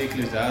one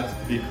necklace that has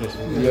big cross.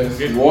 Yes,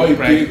 he wore a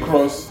gay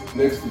cross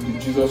next to the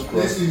Jesus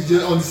cross. Next is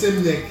just on the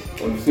same neck.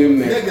 On the same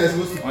The neck neck. that's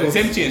supposed to On the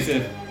same chain,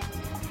 sir.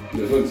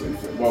 No, it's not the same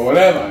thing. But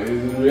whatever,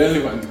 it's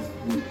irrelevant.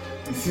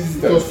 He sees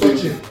it It was as the same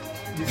touching. thing.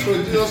 The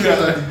Jesus was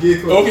at the gay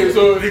cross. Okay,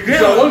 so you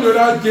shall want the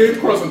other gay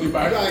cross on the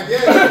back. Yeah,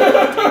 again.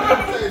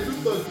 It's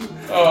just touching.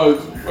 Oh,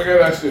 forget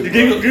that shit. The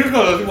gay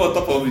cross was on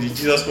top of the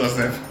Jesus cross,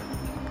 sir.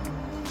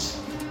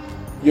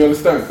 You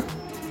understand?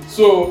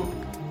 So,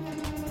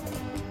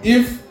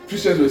 if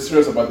Christians were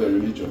serious about their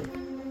religion,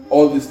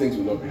 all these things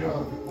would not be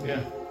happening. Yeah.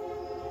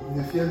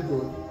 They fear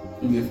God.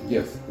 If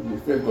they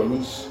fear God,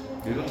 which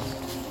They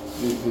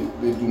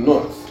don't. they do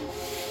not.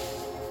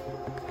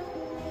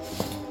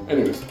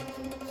 Anyways,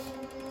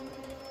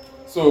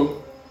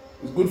 so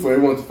it's good for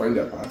everyone to find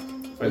their path.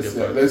 Let's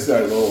see how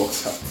it all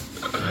works out.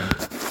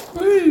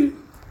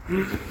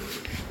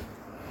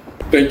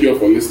 Thank you all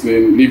for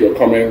listening. Leave your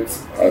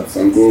comments at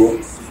Sango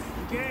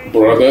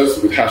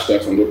Brothers with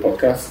hashtag Sango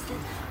Podcast.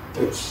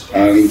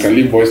 And you can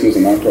leave voice notes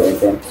on Anchor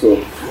FM. So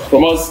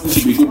from us, this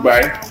should be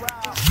goodbye.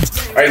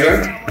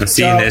 Isaac? And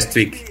see you next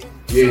week.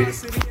 Yeah.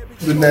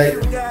 Good night.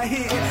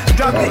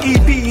 Drop the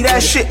EP, that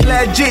shit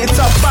legit.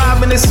 Top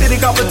 5 in the city,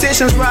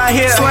 competitions right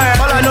here.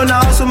 All I know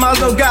now, so my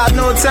girl got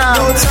no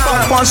time.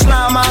 Fuck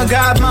punchline, my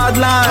God,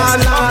 mad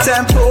lines. Up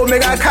tempo,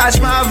 make I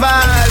catch my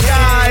vibe.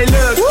 Yeah,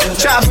 look,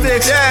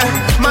 chopsticks, yeah.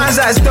 Mine's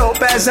as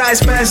dope as Ice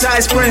Prince.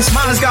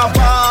 Mine's got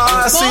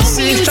bars,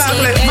 CC,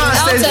 chocolate. Mine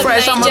stays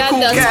fresh, I'm a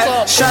cool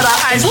cat. Shout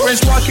out Ice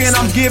Prince, walking,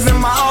 I'm giving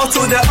my all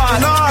to the art.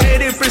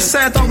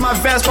 80% of my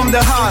vest from the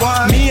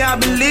heart. Me, I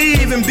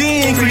believe in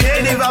being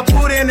creative. I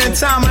put in the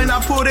time and I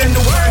put in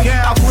the work.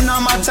 I put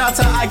on my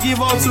tata, I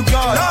give all to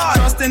God.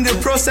 Trust in the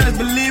process,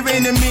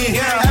 believing in me.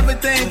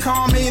 Everything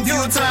come in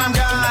due time,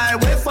 guy.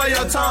 Wait for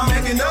your time,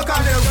 make it no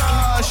kind of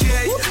rush.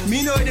 Yeah,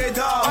 me know they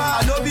dog.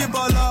 I know be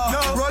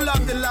baller. Roll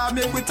up the love,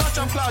 make we touch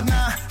on cloud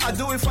now. I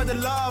do it for the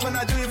love and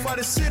I do it for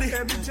the city.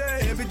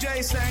 Every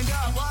J saying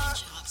God,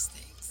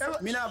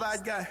 what? Me not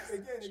bad guy.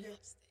 Again.